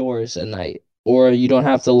lock your doors at night or you don't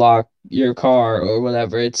have to lock your car or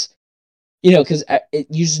whatever. It's you know, because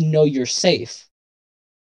you just know you're safe,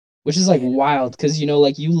 which is like Yeah. wild because you know,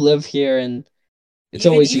 like you live here and it's Even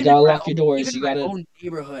always you even in gotta my lock your own doors. even in You my gotta, own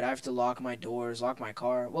neighborhood, I have to lock my doors, lock my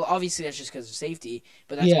car. Well, obviously that's just because of safety,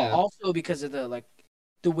 but that's yeah, also because of the like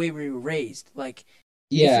the way we were raised. Like,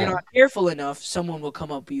 if you're Yeah. not careful enough, someone will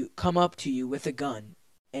come up to you with a gun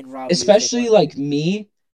and rob you if they Especially want to.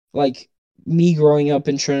 like me growing up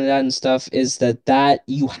in Trinidad and stuff, is that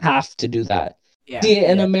you have to do that. Yeah, See,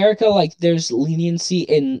 in yeah, America, like there's leniency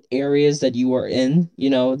in areas that you are in.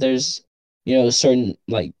 There's certain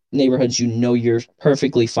like neighborhoods you're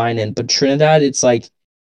perfectly fine in, but Trinidad, it's like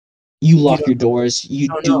you you lock don't your doors, you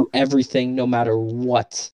don't know. do everything no matter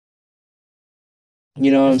what.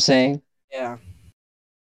 You know what I'm It's, saying? yeah,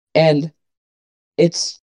 And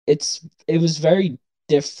it was very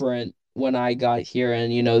different when I got here,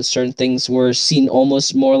 and certain things were seen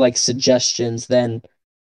almost more like suggestions than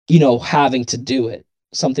having to do it,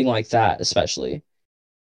 something like that, especially.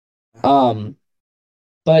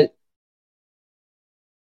 But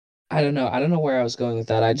I don't know where I was going with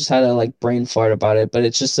that. I just had a like brain fart about it, but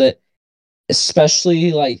it's just that,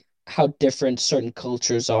 especially like how different certain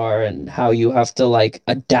cultures are and how you have to like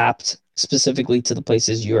adapt specifically to the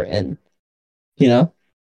places you're in, you know?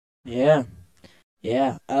 yeah,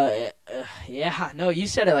 yeah. Yeah. No, you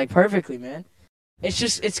said it like perfectly, man.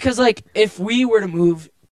 It's because like if we were to move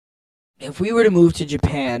to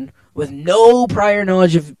Japan with no prior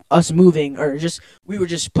knowledge of us moving, or just we were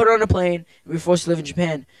just put on a plane, we were forced to live in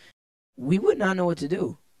Japan, we would not know what to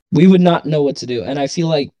do. We would not know what to do, and I feel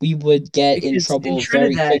like we would get in Because trouble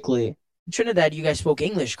very quickly. In Trinidad, you guys spoke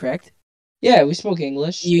English, correct? Yeah, we spoke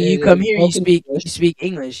English. You come here, Broken English. you speak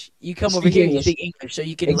English. You We come over speak here, you English. speak English, so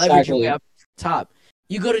you can leverage your way Exactly. up top.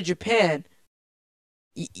 You go to Japan,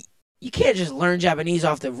 you, you can't just learn Japanese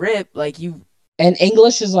off the rip. Like you, And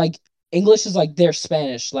English is like their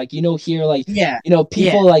Spanish. Like here, like yeah, yeah,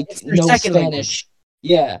 people like it's their know second language. Spanish.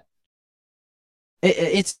 Yeah.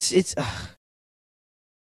 It's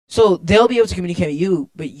so they'll be able to communicate with you,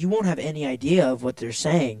 but you won't have any idea of what they're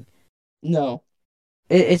saying. No.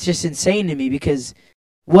 It's just insane to me because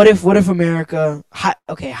what if America?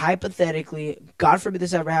 Okay, hypothetically, God forbid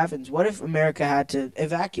this ever happens. What if America had to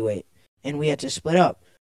evacuate and we had to split up?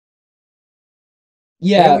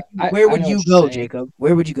 Yeah, Where I would know you what you're go, saying. Jacob?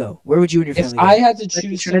 Where would you go? Where would you and your If family I go? had to Back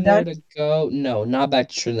to choose somewhere Trinidad? to go, no, not back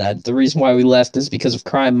to Trinidad. The reason why we left is because of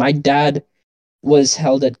crime. My dad was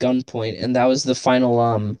held at gunpoint, and that was the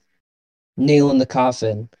final nail in the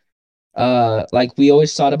coffin. Like we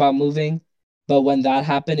always thought about moving, but when that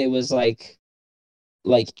happened, it was like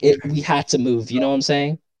we had to move, you know what I'm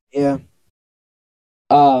saying? Yeah.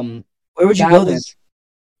 Um Where would you that go then? was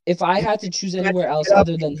If I had to choose You had to anywhere else get up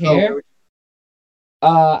other than and go. here,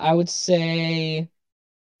 I would say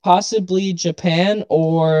possibly Japan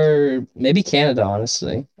or maybe Canada,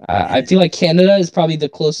 honestly. I feel like Canada is probably the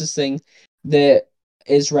closest thing that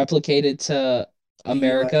is replicated to The U.S.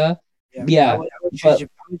 America. Yeah, Yeah, but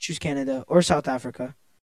I would choose Canada or South Africa.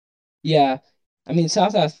 yeah, I mean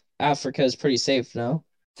Africa is pretty safe, no?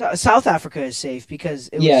 South Africa is safe because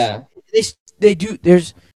Yeah, they they do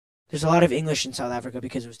there's a lot of English in South Africa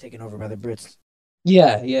because it was taken over by the Brits.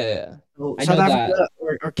 yeah. So I South know that. Africa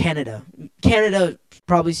or Canada. Canada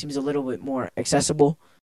probably seems a little bit more accessible.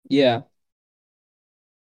 Yeah,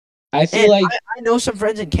 I feel And like I know some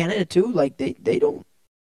friends in Canada too. Like they don't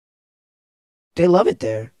they love it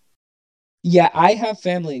there. yeah, I have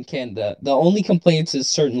family in Canada. The only complaints is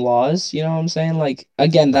certain laws, you know what I'm saying? Like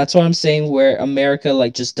again, that's what I'm saying where America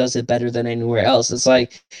like just does it better than anywhere else. It's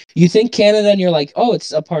like you think Canada and you're like, "Oh,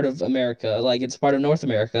 it's a part of America, like it's part of North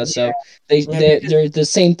America." Yeah, So they yeah, they because they're the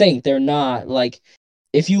same thing. They're not like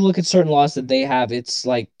if you look at certain laws that they have, it's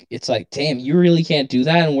like, "Damn, you really can't do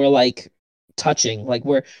that." And we're like touching. Like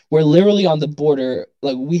we're literally on the border.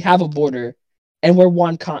 Like we have a border and we're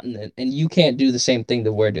one continent and you can't do the same thing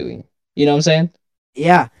that we're doing. You know what I'm saying?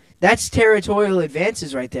 yeah, that's territorial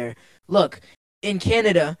advances right there. Look, in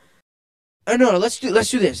Canada, no, let's do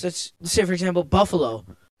this. Let's say for example Buffalo,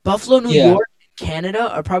 New Yeah. York, and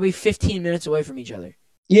Canada are probably 15 minutes away from each other.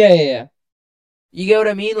 Yeah. You get what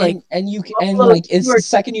I mean? Like And Buffalo, like New it's the York,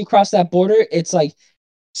 second you cross that border, it's like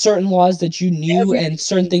certain laws that you knew and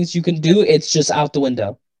certain everything. things you can do, it's just out the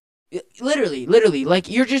window. Literally, like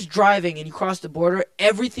you're just driving and you cross the border,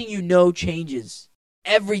 everything you know changes.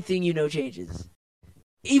 Everything you know changes.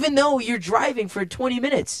 Even though you're driving for 20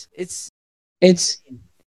 minutes. It's It's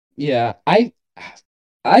yeah,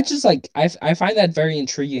 I just like I find that very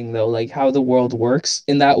intriguing though, like how the world works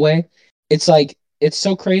in that way. It's like it's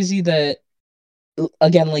so crazy that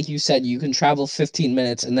again, like you said, you can travel 15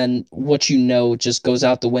 minutes and then what you know just goes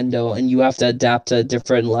out the window and you have to adapt to a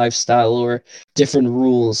different lifestyle or different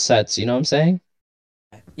rules sets, you know what I'm saying?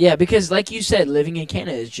 yeah, because like you said, living in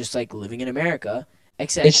Canada is just like living in America,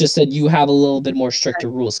 It's except just that you have a little bit more stricter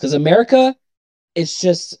rules because America, it's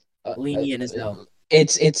just lenient as hell.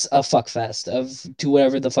 it's a fuck fest of do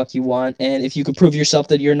whatever the fuck you want, and if you can prove yourself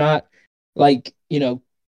that you're not like you're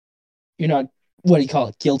not what do you call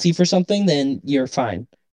it guilty for something, then you're fine.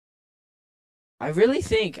 I really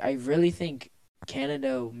think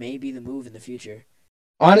Canada may be the move in the future.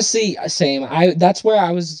 Honestly, same. That's where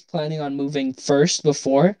I was planning on moving first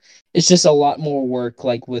before. It's just a lot more work,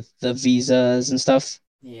 like with the visas and stuff.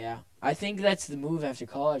 Yeah, I think that's the move after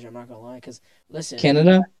college. I'm not gonna lie, because listen,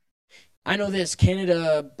 Canada? I know this.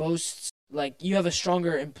 Canada boasts like you have a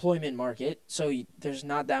stronger employment market, so there's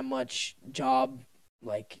not that much job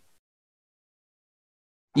like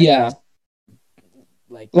I Yeah. guess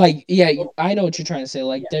like Like, yeah, oh, I know what you're trying to say.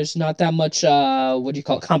 Like, yeah, there's not that much what do you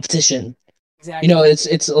call it, competition. exactly.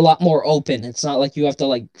 It's a lot more open. It's not like you have to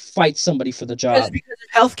like fight somebody for the job. Because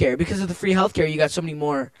of healthcare, because of the free healthcare, you got so many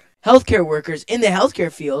more healthcare workers in the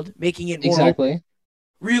healthcare field, making it more open. Exactly.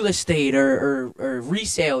 Real estate or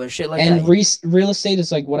resale or shit like that. And real estate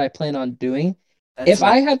is like what I plan on doing. That's If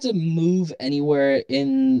what. I had to move anywhere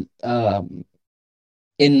in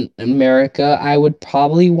America, I would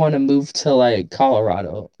probably want to move to like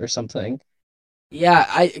Colorado or something.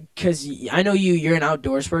 Yeah, because I know you're an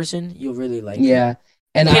outdoors person. You'll really like Yeah.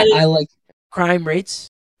 And Canada I like crime rates.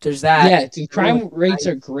 There's that. yeah, dude, Everyone crime rates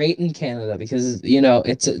are great in Canada because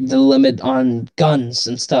it's the limit on guns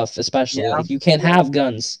and stuff, especially yeah. like you can't Yeah. have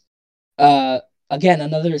guns. Uh Again,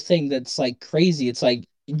 another thing that's like crazy. It's like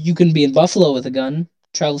you can be in Buffalo with a gun,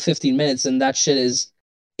 travel 15 minutes and that shit is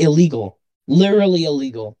illegal. Literally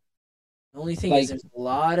illegal. The only thing is Like there's a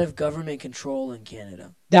lot of government control in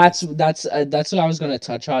Canada. that's what I was going to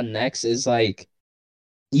touch on next is like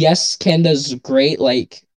yes, Canada's great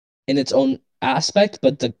like in its own aspect,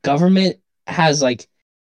 but the government has like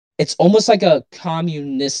it's almost like a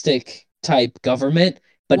communistic type government,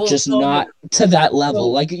 but Well, just no. not to that level. So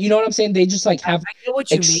Like you know what I'm saying? They just like have I get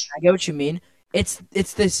what you mean. ex- I get what you mean. It's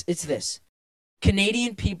this.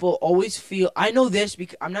 Canadian people always feel. I know this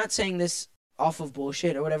because I'm not saying this off of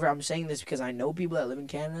bullshit or whatever. I'm saying this because I know people that live in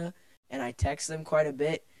Canada, and I text them quite a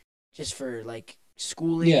bit, just for like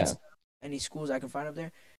schooling and yeah. stuff, any schools I can find up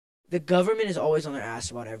there. The government is always on their ass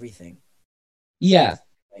about everything. Yeah.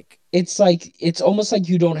 It's like It's almost like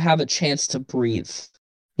you don't have a chance to breathe.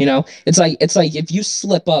 It's like if you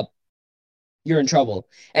slip up, you're in trouble.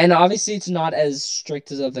 And obviously it's not as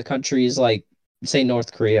strict as other countries like say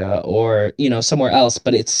North Korea or, somewhere else,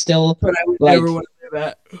 but it's still but I would never like want to do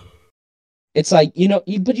that. it's like,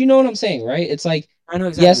 but you know what I'm saying, right? It's like I know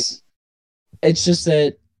exactly. yes, it's just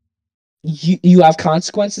that you have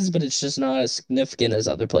consequences, but it's just not as significant as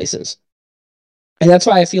other places. And that's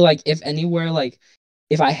why I feel like if anywhere like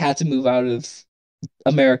if I had to move out of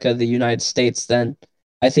America, the United States, then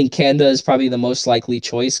I think Canada is probably the most likely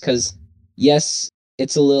choice because yes,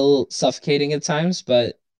 it's a little suffocating at times,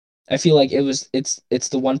 but I feel like it's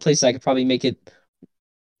the one place I could probably make it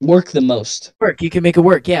work the most. Work. You can make it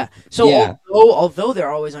work. Yeah. So Yeah, although they're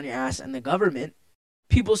always on your ass and the government,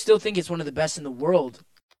 people still think it's one of the best in the world.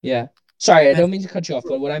 yeah. Sorry, I Best don't mean to cut you off, in the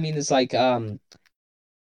but world. what I mean is like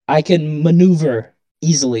I can maneuver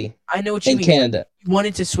easily I know what you in mean. Canada You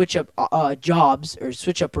wanted to switch up jobs or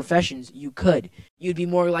switch up professions, you could. You'd be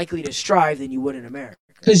more likely to strive than you would in America.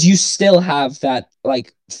 because you still have that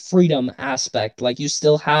like freedom aspect. Like you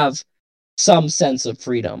still have some sense of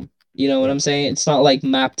freedom. You know what Yeah. I'm saying? It's not like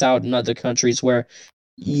mapped out in other countries where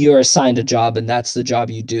you're assigned a job and that's the job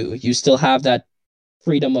you do. You still have that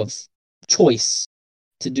freedom of choice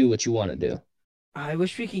to do what you want to do. I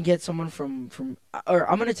wish we could get someone from or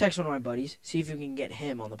I'm gonna text one of my buddies, see if we can get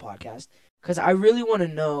him on the podcast, because I really want to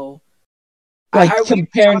know. Like We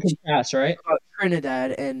compare and talked contrast, right? about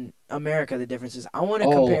Trinidad and America, the differences. I want to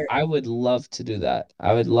Oh, compare. I would love to do that.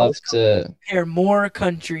 I would I want love to to compare more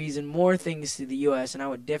countries and more things to the U.S. and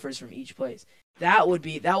how it differs from each place. That would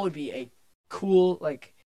be a cool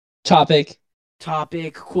topic.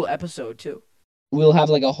 topic, cool episode too. We'll have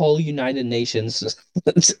like a whole United Nations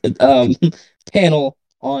um panel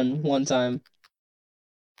on one time.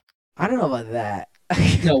 I don't know about that.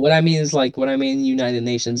 No, what I mean is like what I mean United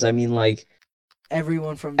Nations, I mean like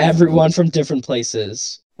Everyone from different. everyone from different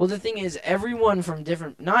places. Well, the thing is, everyone from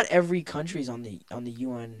different. Not every country's on the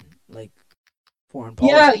UN foreign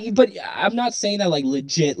Yeah, policy. but I'm not saying that like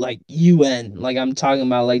legit like UN. Like I'm talking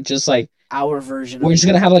about like just like Our version we're of just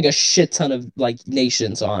gonna have like a shit ton of like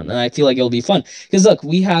nations on, and I feel like it'll be fun. Because look,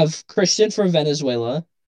 we have Christian for Venezuela.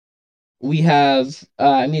 We have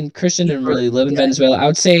I mean Christian didn't really live in yeah, Venezuela. I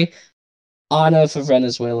would say Ana for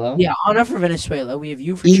Venezuela. yeah. Anna for Venezuela. We have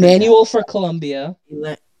you for Trinidad. Emmanuel for Colombia.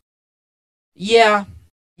 Yeah,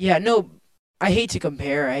 yeah. No, I hate to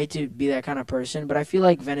compare. I hate to be that kind of person, but I feel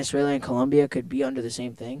like Venezuela and Colombia could be under the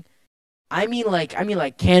same thing. I mean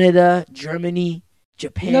like Canada, Germany,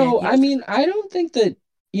 Japan. No, I mean, I don't think that,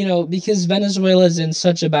 because Venezuela is in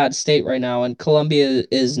such a bad state right now and Colombia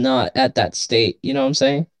is not at that state. You know what I'm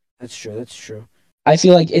saying? That's true. That's true. I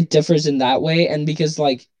feel like it differs in that way. And because,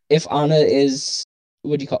 like, if Anna is,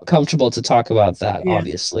 what do you call it, comfortable to talk about that, Yeah,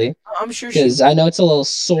 obviously, I'm sure she because I know it's a little very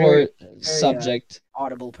sore very subject.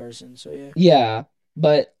 audible person. So yeah. Yeah.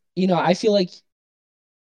 But, I feel like,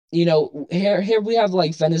 here we have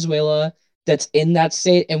like Venezuela that's in that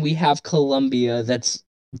state, and we have Colombia that's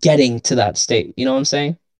getting to that state. You know what I'm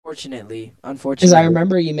saying? Because I Unfortunately,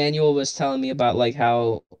 remember Emmanuel was telling me about like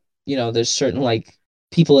how, there's certain like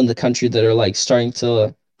people in the country that are like starting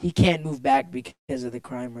to, he can't move back because of the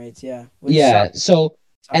crime rates. Yeah, which yeah. sucks. So,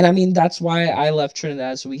 and I mean, that's why I left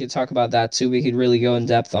Trinidad, so we could talk about that too. We could really go in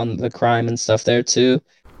depth on the crime and stuff there too.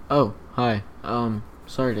 Oh, hi.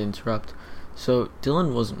 Sorry to interrupt. So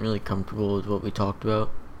Dylan wasn't really comfortable with what we talked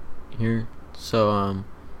about here. So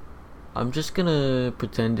I'm just gonna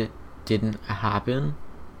pretend it didn't happen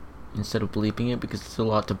instead of bleeping it because it's a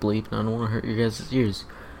lot to bleep and I don't want to hurt your guys' ears.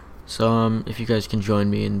 So if you guys can join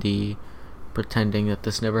me in the pretending that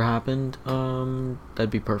this never happened,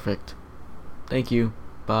 that'd be perfect. Thank you.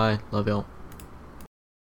 Bye. Love y'all.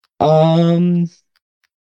 Um,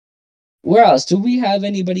 where else do we have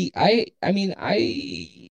anybody? I mean,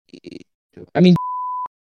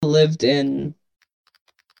 lived in.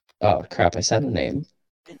 Oh crap! I said the name.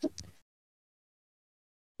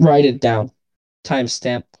 Write it down.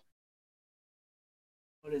 Timestamp.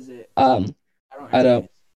 What is it? Um, I I can't don't. even.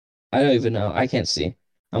 I don't even know. I can't see.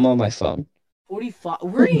 I'm on my phone. 45.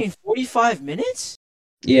 We're in 45 minutes.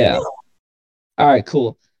 Yeah. No. All right.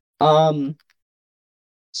 Cool. Um.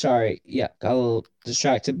 Sorry. Yeah. Got a little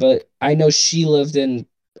distracted, but I know she lived in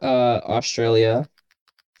Australia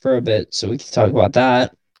for a bit, so we can talk about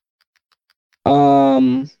that.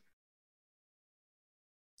 Um.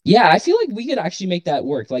 Yeah, I feel like we could actually make that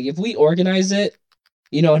work. Like if we organize it,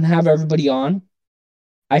 and have everybody on,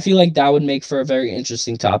 I feel like that would make for a very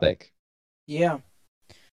interesting topic. Yeah.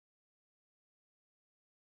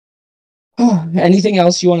 Anything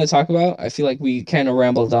else you want to talk about? I feel like we kind of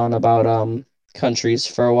rambled on about countries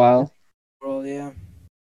for a while. Well, yeah.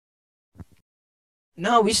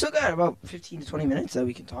 No, we still got about 15 to 20 minutes that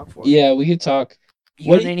we can talk for. Yeah, we could talk.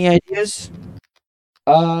 You got any ideas?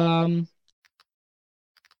 Um,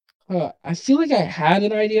 I feel like I had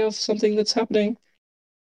an idea of something that's happening,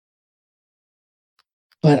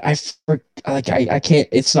 but I can't.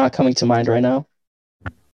 It's not coming to mind right now.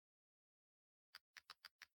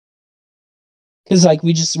 Because like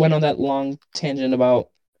we just went on that long tangent about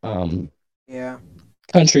Yeah.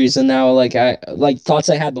 countries, and now like I like thoughts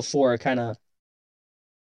I had before are kind of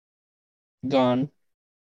gone.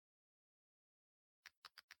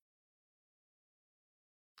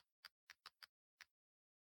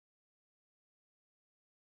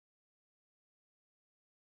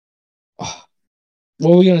 Oh,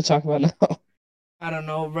 what are we gonna talk about now? I don't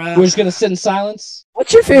know, bro. We're just gonna sit in silence.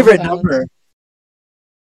 What's your favorite Silence. number?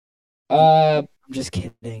 Uh, I'm just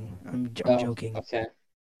kidding. I'm oh, joking. okay.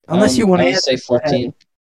 Unless you want I to would say 14.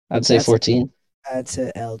 I'd say 14. That's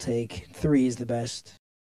a L take. 3 is the best.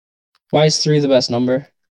 Why is 3 the best number?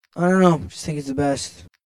 I don't know. Just think it's the best.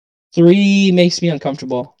 3 makes me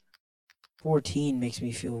uncomfortable. 14 makes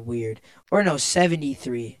me feel weird. Or no,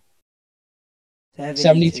 73.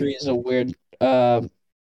 73 is a weird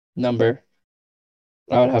number.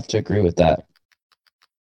 I would have to agree with that.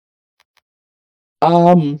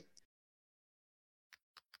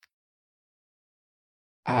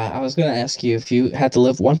 I was gonna ask you if you had to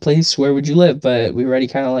live one place, where would you live? But we already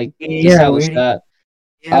kind of like established that.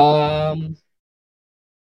 Yeah.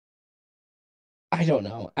 I don't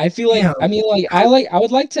know. I feel like I mean like I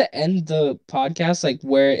would like to end the podcast like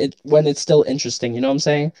when it's still interesting, you know what I'm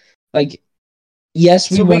saying? Like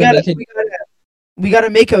yes, we want to make it. We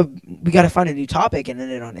gotta find a new topic and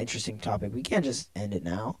end it on an interesting topic. We can't just end it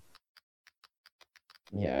now.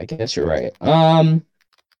 Yeah, I guess you're right. I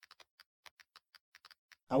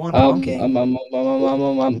want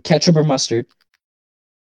pumpkin. Ketchup or mustard?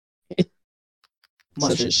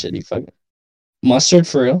 Mustard. Such a shitty fucking mustard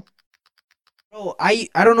for real. Bro, I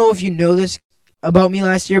don't know if you know this about me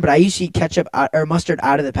last year, but I used to eat ketchup or mustard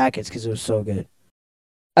out of the packets because it was so good.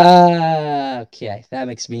 Okay, that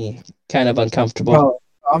makes me kind of uncomfortable. Bro,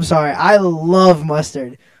 I'm sorry. I love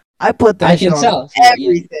mustard. I put that shit on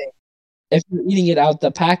everything. If you're eating it out the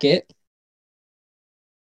packet.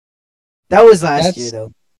 That was last year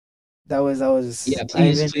though. That was. Yeah,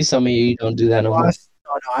 please tell me you don't do that no more. No,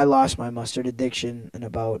 I lost my mustard addiction in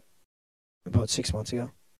about 6 months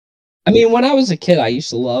ago. I mean, when I was a kid, I used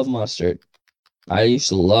to love mustard. I used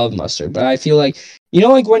to love mustard, but I feel like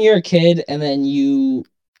like when you're a kid and then you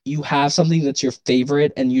have something that's your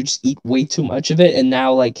favorite and you just eat way too much of it, and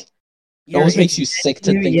now like it almost It's makes you dead sick to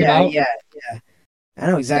to you. think Yeah, about. yeah, yeah. I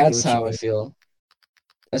know exactly That's what you how I mean. feel.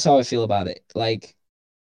 That's how I feel about it. Like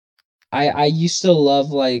I used to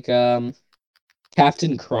love like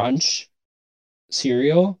Captain Crunch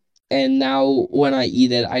cereal, and now when I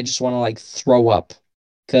eat it, I just want to like throw up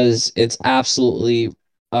because it's absolutely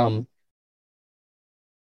um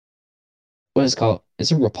what is it called?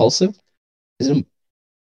 Is it repulsive? Is it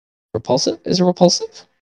repulsive? Is it repulsive?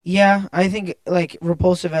 Yeah, I think like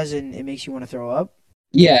repulsive as in it makes you want to throw up.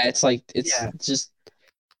 Yeah, it's like it's Yeah,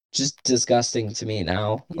 just disgusting to me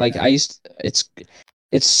now. Like yeah. I used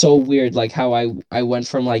it's so weird like how I went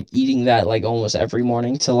from like eating that like almost every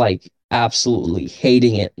morning to like absolutely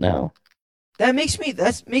hating it now. That makes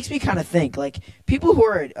me kind of think like people who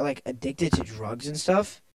are like addicted to drugs and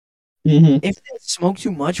stuff. Hmm. If they smoke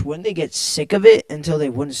too much, wouldn't they get sick of it until they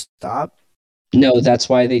wouldn't stop? No, that's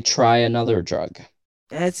why they try another drug.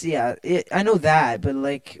 That's yeah. I know that, but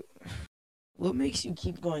like, what makes you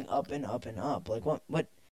keep going up and up and up? Like,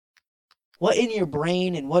 what in your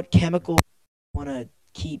brain and what chemical want to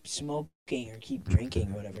keep smoking or keep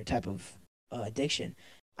drinking or whatever type of addiction?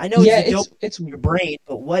 I know it's Yeah, the dope it's in your brain,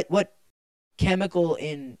 but what chemical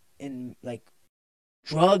in like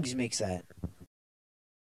drugs makes that?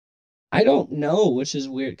 I don't know, which is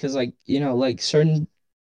weird because like, like certain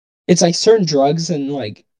it's like certain drugs and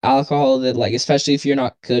like alcohol that like especially if you're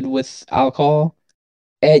not good with alcohol,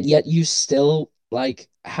 and yet you still like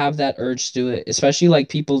have that urge to do it, especially like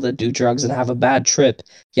people that do drugs and have a bad trip,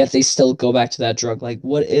 yet they still go back to that drug. Like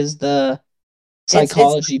what is the It's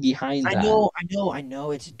psychology behind I that?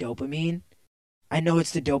 know it's dopamine. I know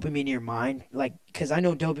it's the dopamine in your mind, like because I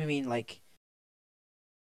know dopamine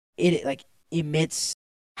it like emits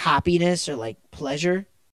happiness or like pleasure,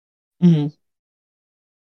 Mhm.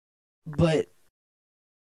 but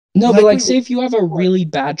No, but like like we were say if you have a before, really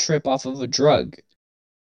bad trip off of a drug,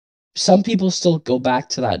 some people still go back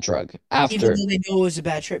to that drug even after. though they know it was a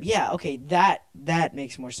bad trip. Yeah, okay, that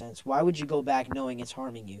makes more sense. Why would you go back knowing it's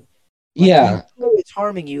harming you? Like you Yeah, know it's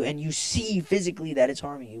harming you, and you see physically that it's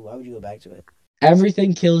harming you. Why would you go back to it?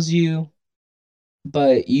 everything kills you,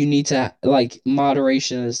 but you need to like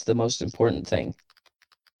moderation is the most important thing.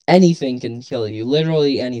 Anything can kill you,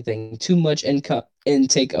 literally anything. Too much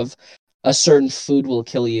intake of a certain food will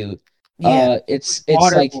kill you. Yeah, It's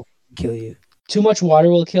water like will kill you. too much water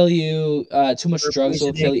will kill you. Too much Or drugs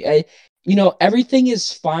will kill poisoning. you. Everything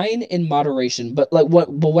is fine in moderation. But like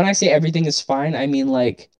what? But when I say everything is fine, I mean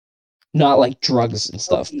like not like drugs and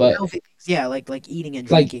stuff, but Healthy things. Yeah, like eating and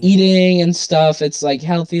like drinking. eating and stuff. It's like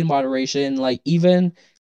healthy in moderation. Like even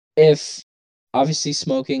if obviously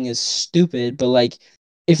smoking is stupid, but like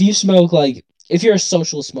if you smoke like if you're a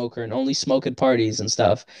social smoker and only smoke at parties and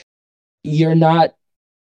stuff, you're not,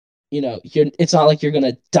 you're it's not like you're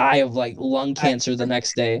gonna die of like lung cancer the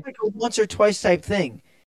next day. Like a once or twice type thing.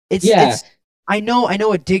 Yeah, It's I know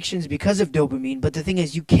addictions because of dopamine, but the thing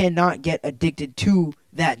is you cannot get addicted to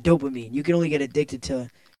that dopamine. You can only get addicted to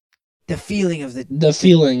the feeling of the the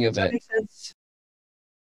feeling of that it. makes sense.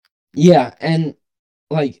 Yeah, and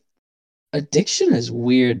like addiction is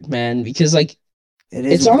weird, man, because like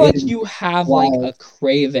it's not It like is you have like wild. a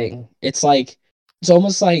craving. It's like it's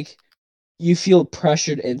almost like you feel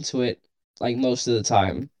pressured into it like most of the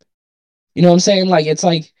time. You know what I'm saying? Like it's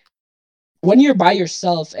like when you're by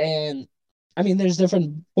yourself, and I mean there's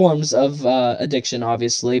different forms of addiction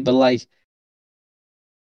obviously, but like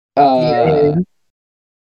Yeah, uh yeah.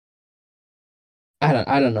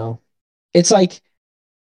 I don't know. It's like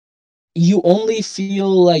you only feel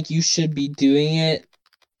like you should be doing it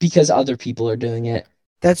because other people are doing it.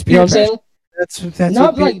 That's You know what peer I'm pressure. saying? That's what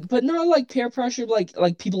Not peer like, but not like peer pressure,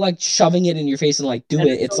 like people like shoving it in your face and like do that's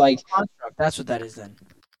it. a It's social like, construct. That's what that is then.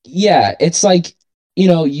 yeah, it's like,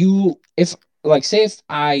 you if like say if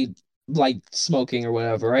I like smoking or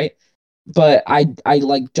whatever, right? But I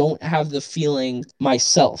like don't have the feeling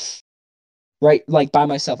myself, right? Like by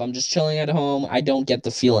myself, I'm just chilling at home. I don't get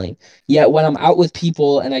the feeling. Yet when I'm out with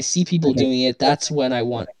people and I see people Okay. doing it, One that's when I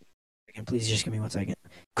want. second, please just give me 1 second.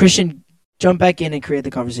 Christian, jump back in and create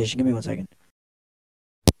the conversation. Give me 1 second.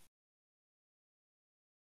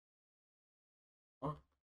 Uh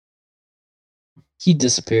He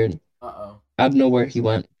disappeared. oh. I don't know where he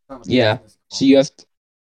went. From a Yeah. business So call. you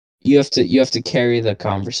have to carry the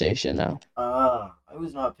conversation now. I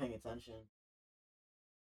was not paying attention.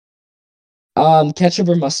 Ketchup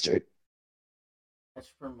or mustard?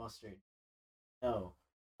 Ketchup or mustard? No.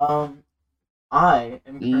 Um, I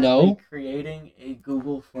am currently No. creating a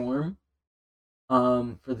Google form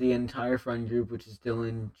For the entire friend group, which is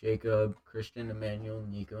Dylan, Jacob, Christian, Emmanuel,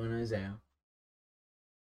 Nico, and Isaiah.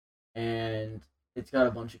 And it's got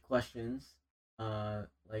a bunch of questions,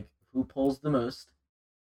 like who pulls the most,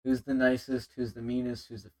 who's the nicest, who's the meanest,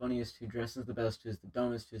 who's the funniest, who dresses the best, who's the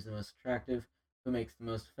dumbest, who's the most attractive, who makes the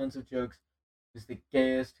most offensive jokes, who's the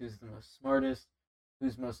gayest, who's the most smartest,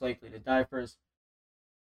 who's most likely to die first.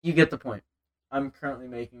 You get the point. I'm currently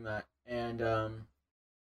making that, and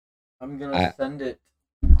I'm gonna send it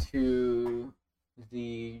to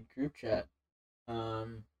the group chat. I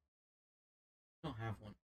don't have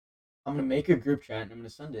one. I'm gonna make a group chat and I'm gonna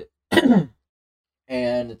send it,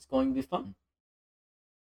 and it's going to be fun.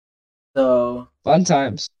 So fun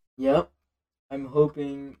times. Yep, I'm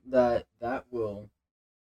hoping that will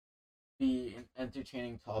be an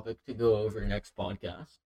entertaining topic to go over next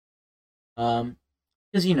podcast.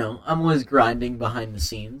 Because I'm always grinding behind the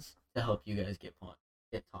scenes to help you guys get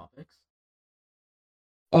topics.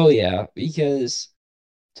 Oh yeah, because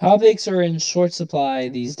topics are in short supply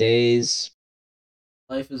these days.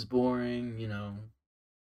 Life is boring,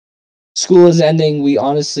 School is ending. We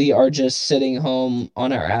honestly are just sitting home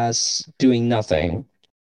on our ass doing nothing.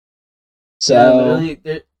 So yeah, literally,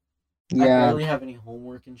 I yeah, barely have any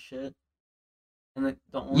homework and shit. And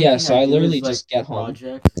the only thing so I I do literally is, just get home.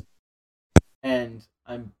 Projects, and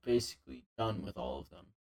I'm basically done with all of them.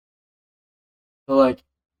 So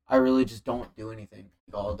I really just don't do anything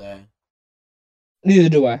all day. Neither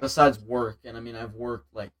do I. Besides work, and I've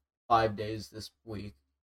worked 5 days this week.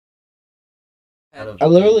 I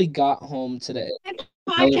literally got home today.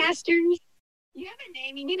 Podcasters, you have a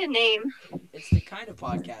name. You need a name. It's the kind of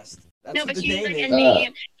podcast. That's no, what but the you need name a is.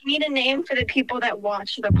 name. You need a name for the people that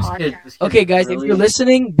watch the podcast. Okay, guys, if you're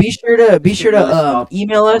listening, be sure to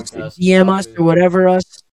email us, DM us, or whatever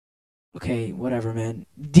us. Okay, whatever, man.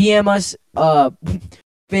 DM us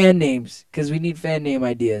fan names because we need fan name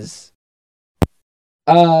ideas.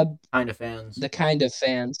 Kind of fans. The kind of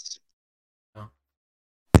fans.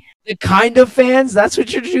 The kind of fans? That's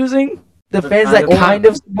what you're choosing? The fans that kind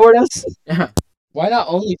of support us? Yeah. Why not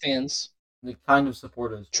OnlyFans? The kind of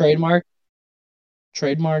supporters. Trademark.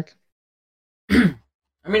 I'm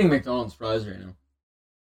eating McDonald's fries right now.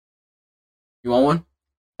 You want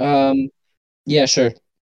one? Yeah, sure.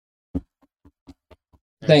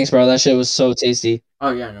 Thanks, bro. That shit was so tasty.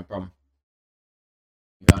 Oh yeah, no problem.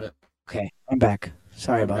 You got it. Okay, I'm back.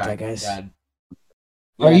 Sorry about that, guys. Dad.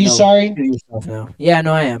 Are you sorry? Do yourself now. Yeah,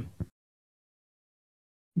 no, I am.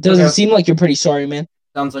 Doesn't seem like you're pretty sorry, man.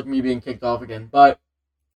 Sounds like me being kicked off again. Bye.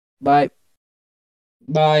 Bye.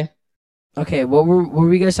 Okay, what were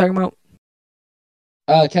we guys talking about?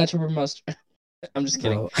 Ketchup or mustard. I'm just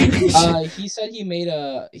kidding. No. He said he made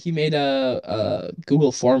a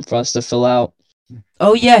Google form for us to fill out.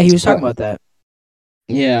 Oh yeah, he was talking about that.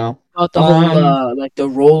 Yeah. About the whole the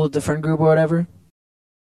role of the friend group or whatever.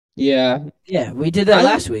 Yeah. Yeah, we did that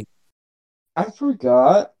last week. I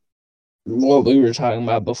forgot what we were talking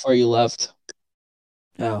about before you left.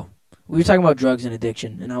 Oh. We were talking about drugs and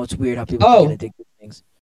addiction and how it's weird how people get addicted to things.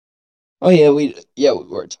 Oh yeah, we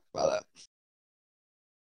were talking about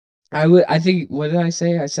that. I think, what did I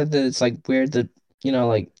say? I said that it's weird that,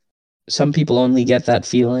 some people only get that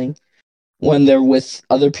feeling when they're with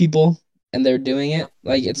other people and they're doing it.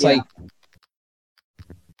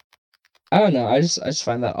 I don't know. I just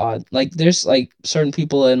find that odd. There's certain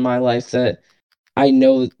people in my life that I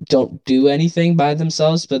know don't do anything by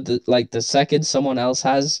themselves, but the second someone else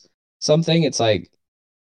has something, it's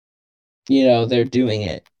they're doing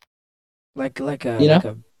it. Like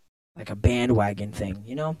a bandwagon thing,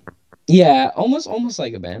 Yeah, almost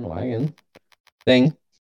like a bandwagon thing.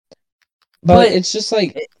 But it's just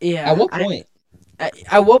at what point?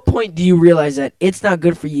 At what point do you realize that it's not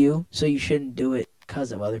good for you, so you shouldn't do it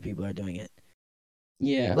because of other people are doing it?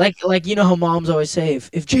 Yeah. Like how moms always say,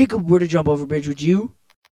 if Jacob were to jump over a bridge, would you?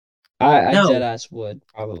 I deadass would,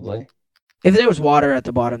 probably. If there was water at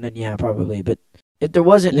the bottom, then yeah, probably. But if there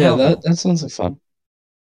wasn't, yeah, that sounds like fun.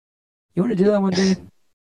 You want to do that one day?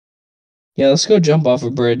 Yeah, let's go jump off a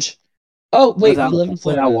bridge. Oh, wait, we live in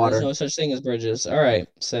Florida. Without water. There's no such thing as bridges. All right,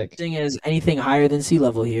 sick. Thing is, anything higher than sea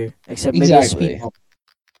level here, except maybe a speed bump.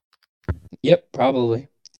 Yep, probably.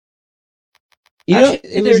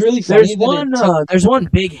 It was really funny. There's one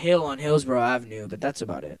big hill on Hillsborough Avenue, but that's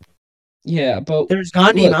about it. Yeah, but there's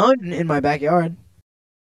Gandhi Mountain in my backyard.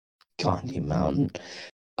 Gandhi Mountain.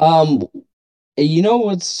 You know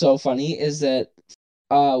what's so funny is that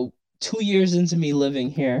 2 years into me living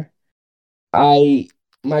here, me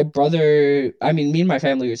and my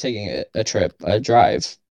family were taking a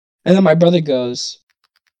drive. And then my brother goes,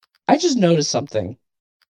 I just noticed something.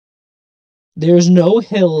 There's no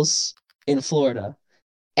hills in Florida.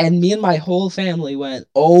 And me and my whole family went,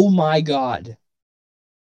 oh my God.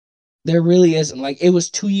 There really isn't. Like, it was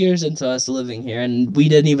 2 years into us living here, and we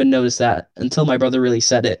didn't even notice that until my brother really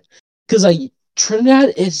said it. Because, like,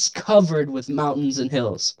 Trinidad is covered with mountains and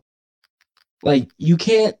hills. Like, you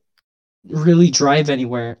can't really drive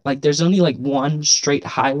anywhere. Like, there's only, like, one straight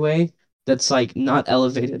highway that's, like, not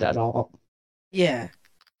elevated at all. Yeah.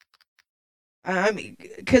 I mean,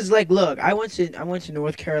 cause like, look, I went to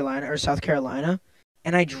North Carolina or South Carolina,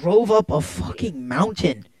 and I drove up a fucking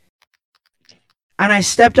mountain, and I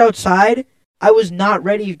stepped outside. I was not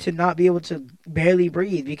ready to not be able to barely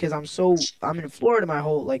breathe because I'm in Florida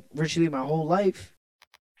virtually my whole life.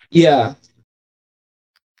 Yeah.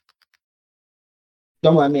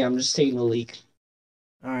 Don't mind me, I'm just taking a leak.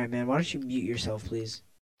 All right, man. Why don't you mute yourself, please?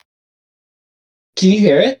 Can you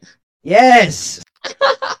hear it? Yes.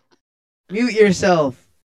 Mute yourself.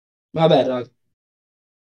 My bad, dog.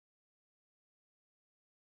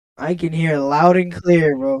 I can hear loud and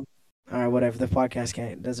clear, bro. All right, whatever. The podcast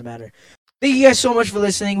can't. Doesn't matter. Thank you guys so much for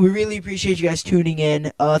listening. We really appreciate you guys tuning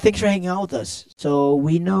in. Thanks for hanging out with us. So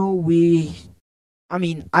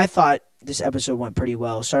I thought this episode went pretty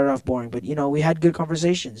well. Started off boring, but we had good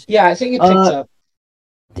conversations. Yeah, I think it picked up.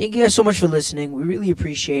 Thank you guys so much for listening. We really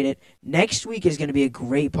appreciate it. Next week is going to be a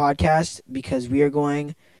great podcast because we are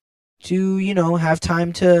going to, have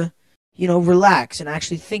time to, relax and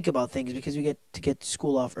actually think about things because we get to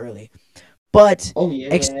school off early. But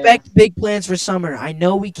expect big plans for summer. I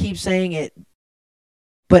know we keep saying it,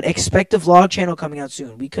 but expect a vlog channel coming out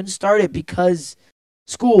soon. We couldn't start it because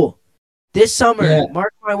school. This summer,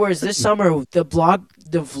 mark my words, this summer the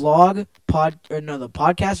podcast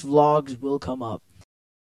vlogs will come up.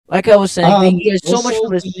 Like I was saying, thank you guys so much for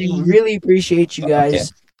listening. Really appreciate you guys. Okay.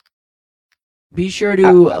 Be sure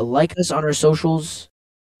to like us on our socials.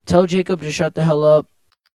 Tell Jacob to shut the hell up.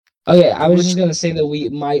 Okay, I was just going to say that we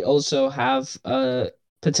might also have a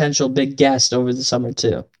potential big guest over the summer,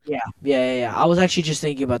 too. Yeah. I was actually just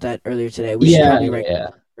thinking about that earlier today. We should probably write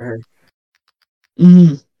for her.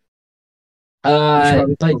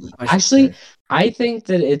 But actually, I think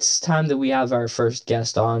that it's time that we have our first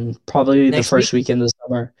guest on, probably the first week in the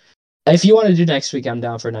summer. If you want to do next week, I'm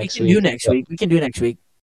down for next week. We can do next week.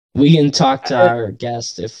 We can talk to our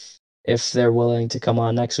guest if they're willing to come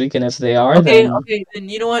on next week, and if they are, then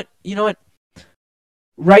you know what?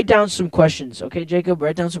 Write down some questions, okay, Jacob?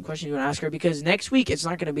 Write down some questions you want to ask her because next week it's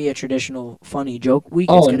not going to be a traditional funny joke week.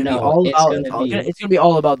 It's going to be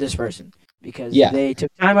all about this person because they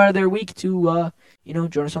took time out of their week to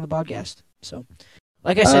join us on the podcast. So,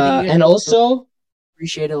 like I said, and also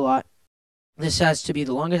appreciate it a lot. This has to be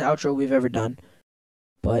the longest outro we've ever done,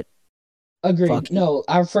 but. Agreed. No,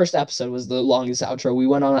 our first episode was the longest outro. We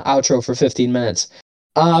went on an outro for 15 minutes.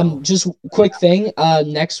 Just quick thing.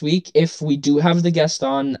 Next week, if we do have the guest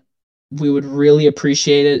on, we would really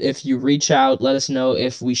appreciate it if you reach out, let us know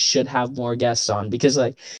if we should have more guests on. Because,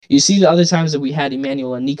 like, you see the other times that we had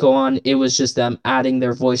Emmanuel and Nico on, it was just them adding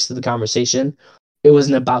their voice to the conversation. It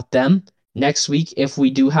wasn't about them. Next week, if we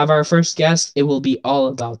do have our first guest, it will be all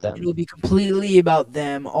about them. It will be completely about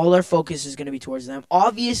them. All our focus is going to be towards them.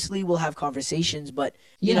 Obviously, we'll have conversations, but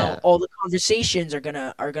all the conversations are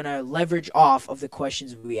gonna leverage off of the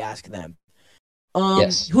questions we ask them.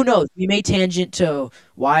 Who knows? We may tangent to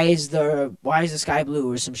why is the sky blue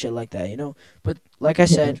or some shit like that, But like I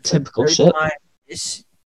said, typical shit.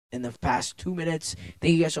 In the past 2 minutes,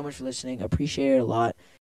 thank you guys so much for listening. Appreciate it a lot.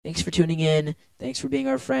 Thanks for tuning in. Thanks for being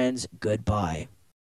our friends. Goodbye.